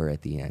left over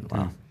at the end.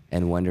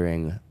 And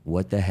wondering,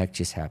 what the heck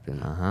just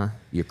happened?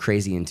 You're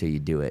crazy until you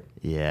do it.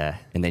 Yeah.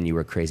 And then you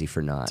were crazy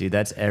for not. Dude,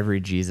 that's every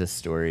Jesus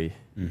story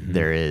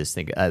there is.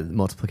 Think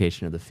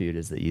multiplication of the food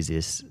is the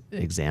easiest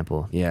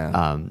example.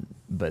 Yeah.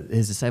 But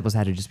his disciples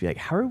had to just be like,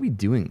 how are we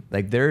doing?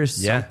 Like, there is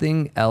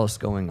something else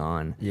going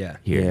on Yeah.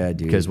 here. Yeah,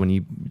 dude. Because when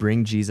you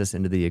bring Jesus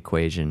into the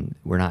equation,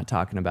 we're not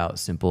talking about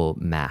simple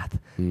math.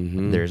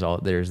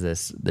 There's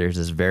this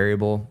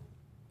variable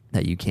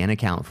that you can't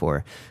account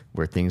for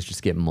where things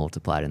just get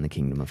multiplied in the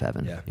kingdom of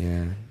heaven. Yeah.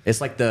 Yeah.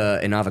 It's like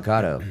an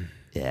avocado.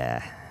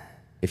 Yeah.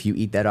 If you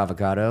eat that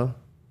avocado,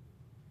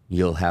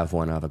 you'll have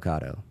one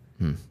avocado.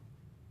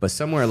 But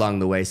somewhere along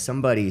the way,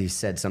 somebody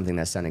said something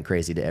that sounded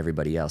crazy to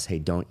everybody else. Hey,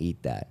 don't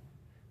eat that.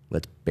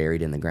 Let's bury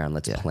it in the ground.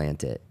 Let's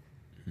plant it.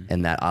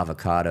 And that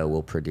avocado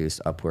will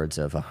produce upwards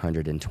of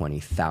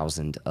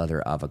 120,000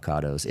 other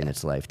avocados in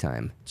its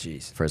lifetime.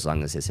 Jeez. For as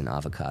long as it's an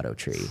avocado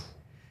tree.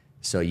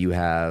 So you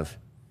have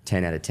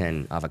 10 out of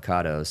 10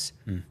 avocados.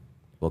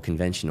 Well,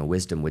 conventional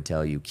wisdom would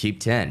tell you, keep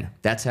 10.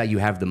 That's how you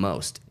have the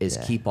most, is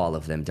keep all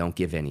of them. Don't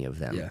give any of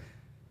them. Yeah.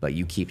 But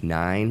you keep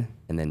 9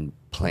 and then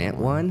plant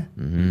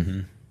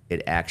one.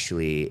 It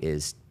actually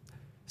is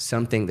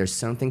something. There's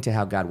something to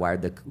how God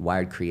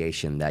wired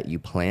creation that you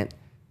plant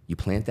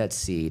that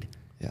seed,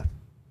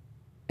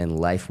 and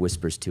life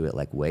whispers to it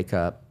like, wake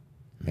up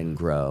and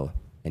grow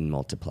and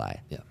multiply.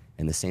 Yeah.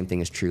 And the same thing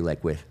is true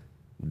like with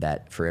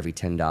that. For every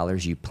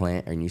 $10 you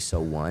plant and you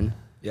sow one,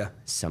 Yeah.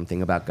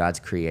 something about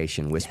God's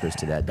creation whispers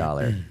to that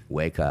dollar,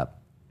 wake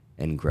up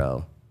and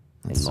grow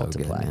and That's so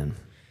multiply. good, man.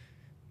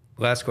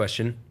 Last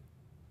question.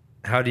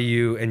 How do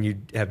you, and you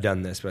have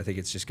done this, but I think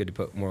it's just good to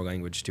put more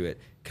language to it,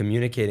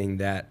 communicating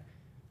that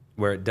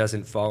where it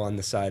doesn't fall on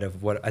the side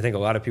of what I think a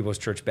lot of people's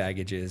church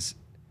baggage is,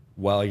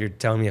 well, you're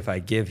telling me if I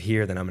give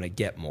here, then I'm going to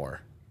get more.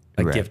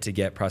 A Right. give to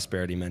get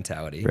prosperity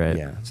mentality. Right.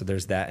 Yeah. So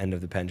there's that end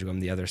of the pendulum.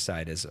 The other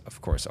side is,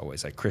 of course,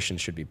 always like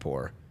Christians should be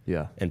poor.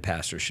 Yeah. And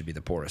pastors should be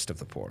the poorest of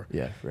the poor.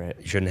 Yeah, right.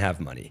 You shouldn't have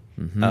money.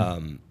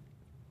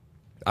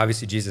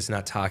 Obviously, Jesus is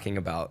not talking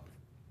about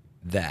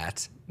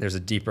that. There's a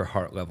deeper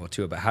heart level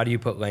to it. But how do you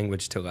put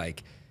language to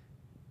like,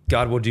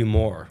 God will do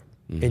more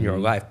in your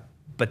life,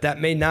 but that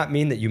may not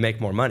mean that you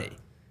make more money.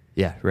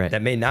 Yeah, right.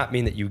 That may not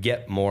mean that you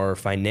get more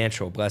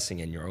financial blessing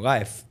in your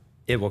life.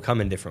 It will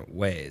come in different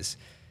ways.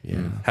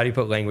 Yeah. How do you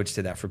put language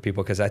to that for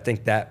people? Because I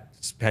think that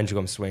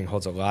pendulum swing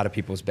holds a lot of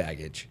people's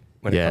baggage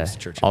when it comes to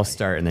church. I'll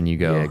start and then you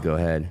go. Yeah, go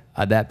ahead.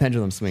 That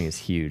pendulum swing is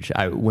huge.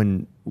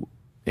 When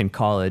in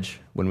college,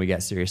 when we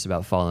got serious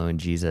about following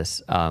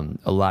Jesus, a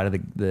lot of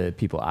the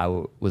people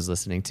I was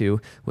listening to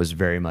was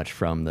very much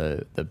from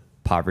the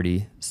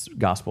poverty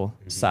gospel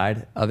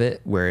side of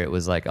it, where it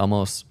was like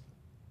almost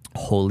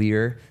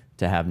holier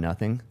to have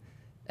nothing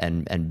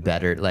and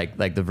better.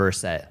 Like the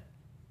verse that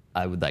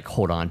I would like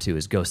hold on to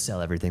is go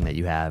sell everything that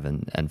you have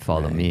and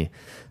follow me.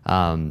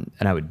 And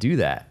I would do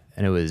that.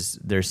 And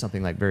there's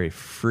something like very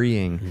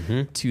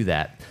freeing to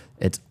that.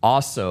 It's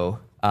also,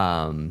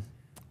 and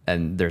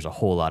there's a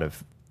whole lot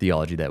of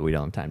theology that we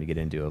don't have time to get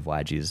into of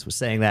why Jesus was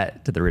saying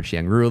that to the rich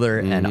young ruler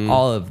and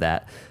all of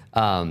that.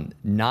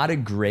 Not a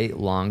great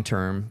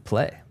long-term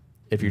play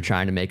if you're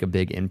trying to make a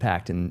big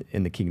impact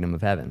in the kingdom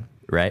of heaven,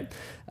 right?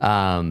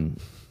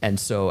 And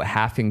so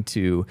having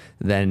to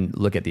then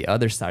look at the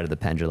other side of the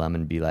pendulum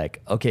and be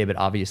like, okay, but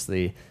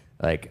obviously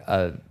like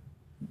a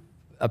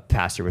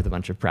pastor with a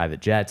bunch of private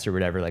jets or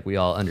whatever, like we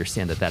all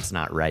understand that that's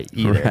not right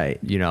either, right?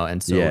 You know,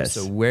 and so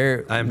so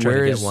where I'm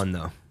trying to get one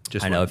though.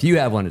 I know if you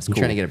have one, it's cool.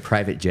 You're trying to get a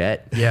private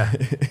jet? Yeah.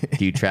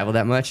 Do you travel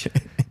that much?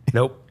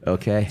 Nope.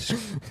 Okay.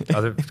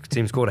 Other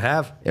seems cool to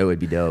have. It would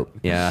be dope.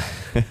 Yeah.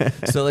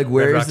 So like,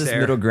 where is this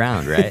middle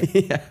ground, right?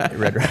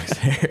 Red Rocks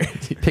Air.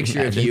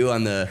 Picture of you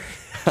on the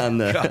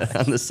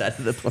side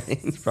of the plane.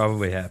 It's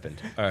probably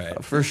happened. All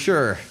right. For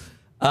sure.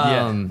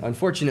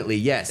 Unfortunately,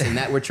 yes. And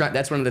that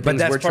that's one of the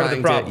things we're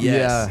trying to.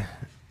 Yes.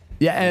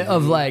 Yeah. And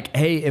of like,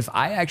 hey, if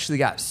I actually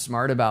got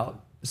smart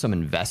about some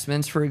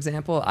investments, for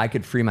example, I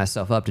could free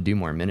myself up to do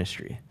more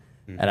ministry.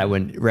 And I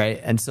wouldn't, right?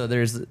 And so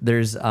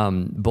there's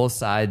both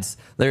sides.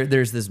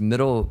 There's this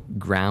middle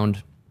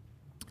ground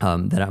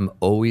that I'm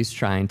always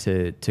trying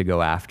to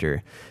go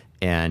after.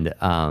 And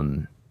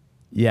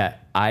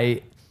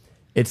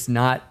it's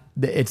not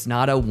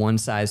a one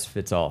size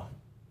fits all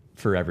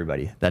for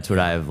everybody. That's what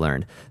I have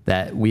learned.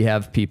 That we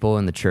have people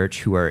in the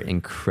church who are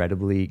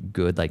incredibly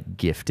good, like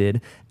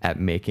gifted at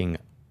making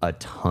a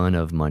ton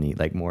of money,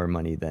 like more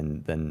money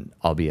than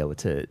I'll be able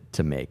to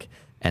make.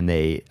 And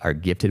they are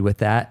gifted with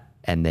that.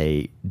 And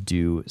they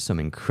do some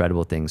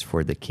incredible things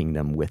for the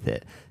kingdom with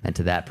it. And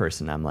to that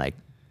person, I'm like,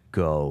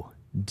 go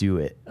do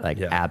it. Like,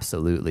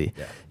 absolutely.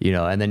 Yeah. You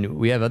know, and then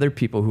we have other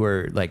people who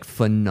are like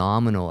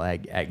phenomenal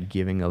at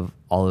giving of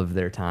all of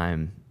their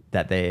time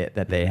that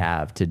they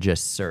have to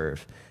just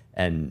serve.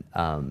 And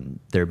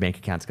their bank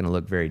account's going to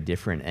look very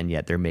different. And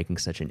yet they're making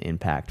such an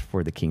impact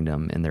for the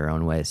kingdom in their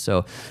own way.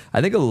 So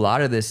I think a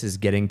lot of this is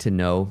getting to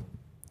know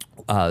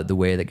the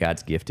way that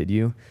God's gifted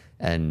you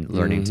and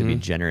learning to be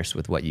generous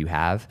with what you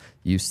have.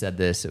 You said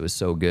this, it was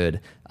so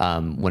good.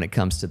 When it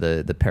comes to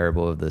the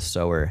parable of the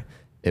sower,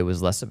 it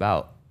was less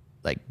about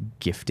like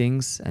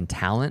giftings and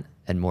talent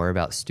and more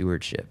about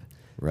stewardship.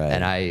 Right.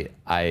 And I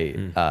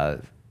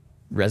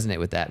resonate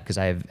with that because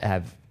I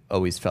have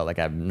always felt like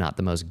I'm not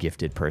the most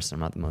gifted person. I'm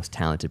not the most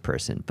talented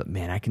person, but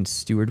man, I can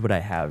steward what I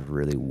have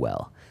really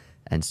well.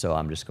 And so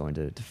I'm just going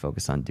to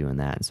focus on doing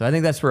that. And so I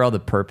think that's where all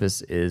the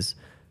purpose is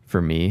for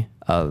me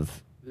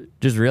of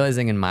just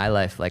realizing in my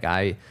life, like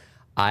I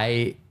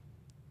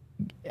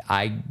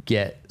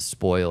get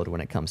spoiled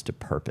when it comes to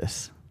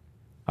purpose.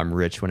 I'm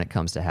rich when it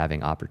comes to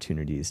having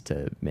opportunities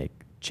to make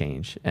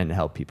change and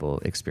help people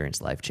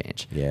experience life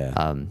change. Yeah.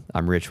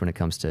 I'm rich when it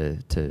comes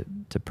to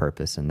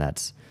purpose, and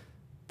that's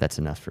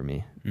enough for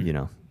me, you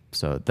know?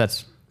 So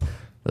those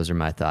are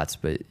my thoughts,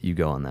 but you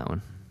go on that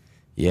one.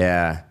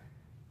 Yeah.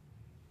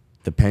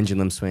 The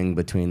pendulum swing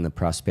between the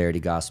prosperity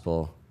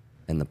gospel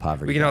and the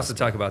poverty We can gospel.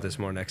 also talk about this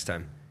more next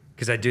time,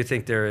 because I do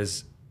think there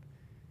is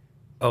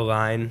a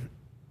line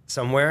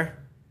somewhere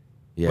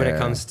when it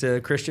comes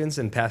to Christians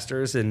and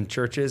pastors and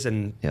churches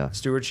and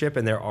stewardship,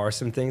 and there are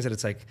some things that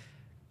it's like,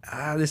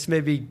 this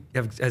maybe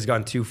has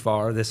gone too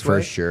far this way.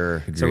 For sure.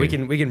 Agreed. So we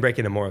can break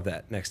into more of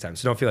that next time.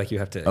 So don't feel like you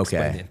have to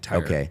explain the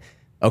entire.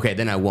 Okay,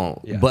 then I won't.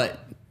 Yeah. But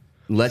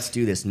let's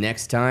do this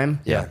next time.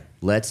 Yeah.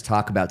 Let's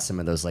talk about some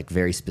of those like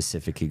very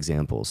specific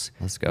examples.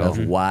 Let's go.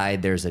 Of why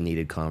there's a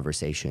needed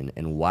conversation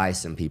and why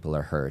some people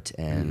are hurt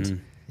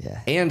and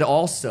and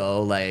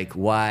also like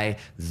why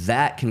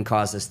that can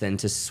cause us then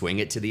to swing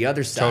it to the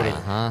other side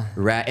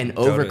and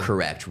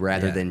overcorrect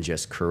rather than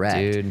just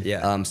correct. Dude.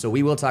 Yeah. So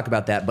we will talk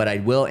about that, but I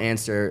will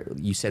answer.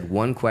 You said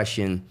one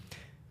question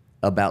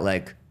about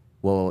like,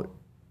 well,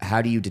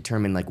 how do you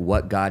determine like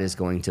what God is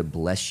going to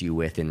bless you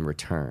with in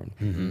return?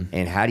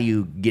 And how do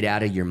you get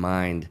out of your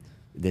mind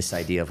this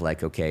idea of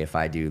like, okay, if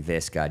I do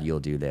this, God, you'll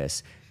do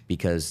this?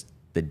 Because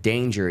the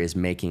danger is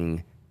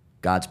making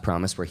God's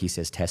promise where he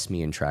says, test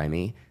me and try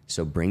me.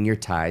 So bring your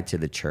tithe to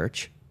the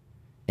church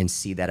and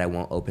see that I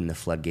won't open the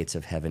floodgates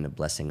of heaven of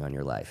blessing on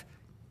your life.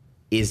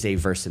 Is a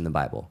verse in the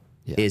Bible.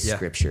 Is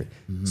scripture.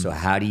 So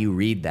how do you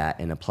read that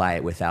and apply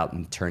it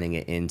without turning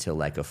it into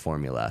like a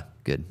formula?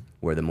 Good.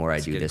 Where the more I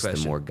do this,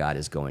 the more God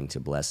is going to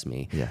bless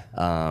me. Yeah.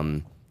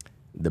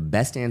 The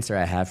best answer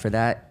I have for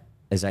that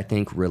is I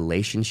think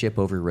relationship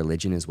over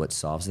religion is what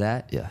solves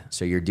that. Yeah.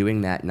 So you're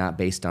doing that not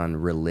based on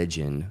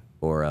religion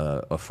or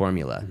a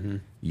formula.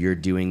 You're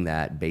doing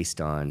that based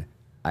on,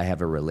 I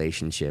have a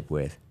relationship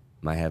with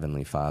my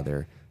Heavenly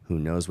Father who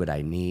knows what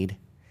I need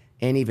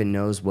and even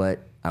knows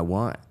what I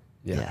want.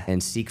 Yeah.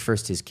 And seek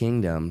first his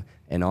kingdom,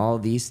 and all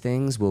these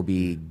things will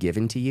be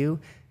given to you.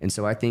 And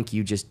so I think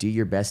you just do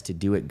your best to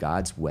do it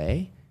God's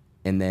way,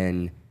 and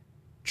then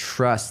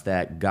trust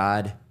that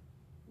God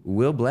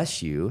will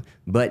bless you,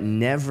 but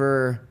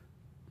never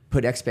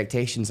put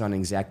expectations on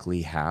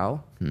exactly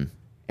how.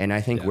 And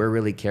I think we're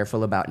really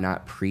careful about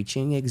not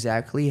preaching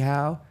exactly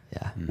how.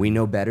 Yeah. We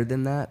know better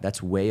than that.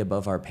 That's way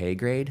above our pay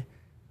grade.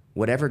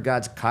 Whatever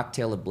God's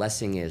cocktail of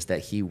blessing is that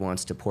he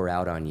wants to pour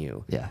out on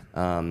you. Yeah.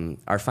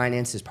 Our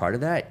finance is part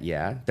of that.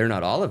 Yeah. They're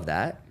not all of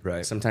that.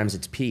 Right. Sometimes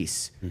it's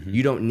peace.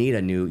 You don't need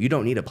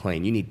a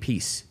plane. You need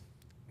peace.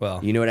 Well,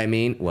 You know what I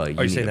mean? Well, are you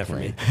need saying a that for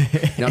plane.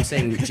 me? No, I'm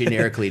saying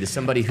generically to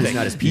somebody who's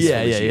not as peaceful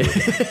as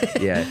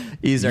you. Yeah.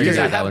 He's already Because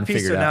I got that have one peace,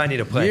 figured so now I out. need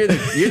a plane.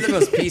 You're the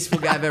most peaceful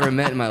guy I've ever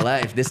met in my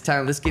life. This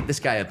time, let's get this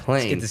guy a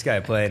plane. Get this guy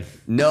a plane.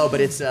 No,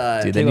 but it's Dude,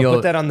 Then then we'll you'll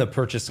put that on the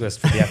purchase list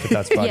for the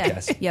Afterthoughts Yeah.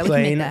 podcast. Yeah, we can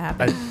make Plane, that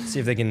happen. See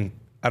if they can.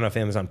 I don't know if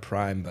Amazon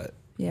Prime, but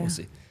Yeah. we'll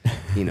see.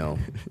 you know,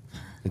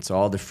 it's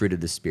all the fruit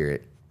of the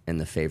Spirit and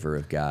the favor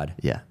of God.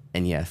 Yeah.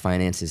 And yeah,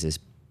 finances is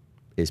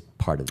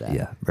part of that.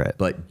 Yeah, right.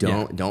 But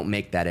don't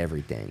make that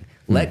everything.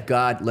 Let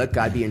God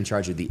be in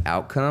charge of the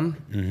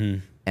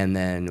outcome, and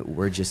then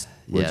we're just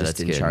that's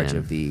in good, charge man.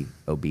 of the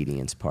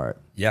obedience part.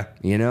 Yeah.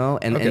 You know,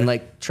 and Okay.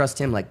 like trust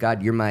him, like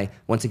God, you're my,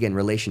 once again,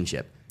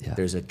 relationship. Yeah.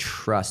 There's a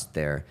trust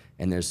there,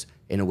 and there's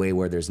in a way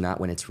where there's not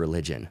when it's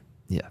religion.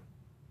 Yeah.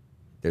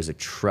 There's a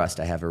trust.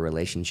 I have a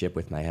relationship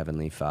with my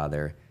Heavenly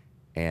Father,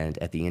 and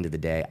at the end of the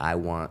day, I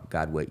want,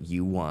 God, what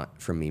you want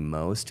from me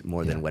most,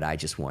 more than what I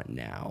just want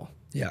now.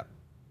 Yeah.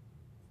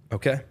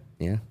 Okay.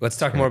 Yeah. Let's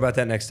talk more about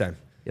that next time.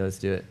 Yeah, let's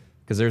do it.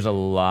 Because there's a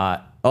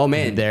lot. Oh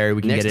man, there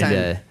we can next get time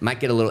into. might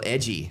get a little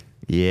edgy.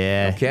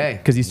 Yeah. Okay.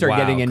 Because you start Wow,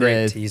 getting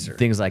great into teaser.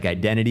 things like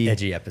identity,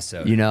 Edgy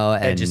episode. you know,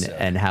 Edgisode.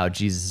 and how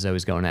Jesus is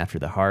always going after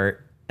the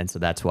heart. And so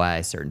that's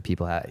why certain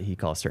people he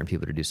calls certain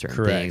people to do certain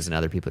Correct. things and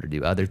other people to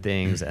do other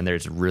things. And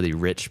there's really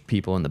rich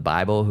people in the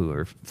Bible who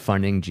are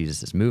funding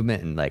Jesus'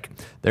 movement. And like,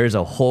 there's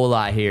a whole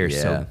lot here.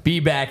 Yeah. So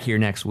be back here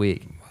next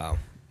week. Wow.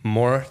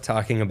 More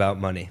talking about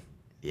money.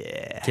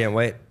 Yeah. Can't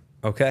wait.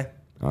 Okay.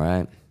 All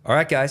right. All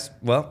right, guys.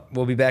 Well,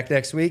 we'll be back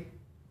next week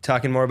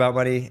talking more about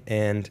money,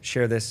 and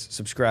share this,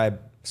 subscribe,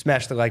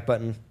 smash the like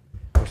button.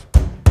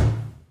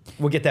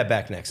 We'll get that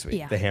back next week.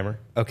 Yeah. The hammer.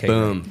 Okay.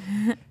 Boom.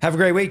 great. Have a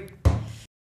great week.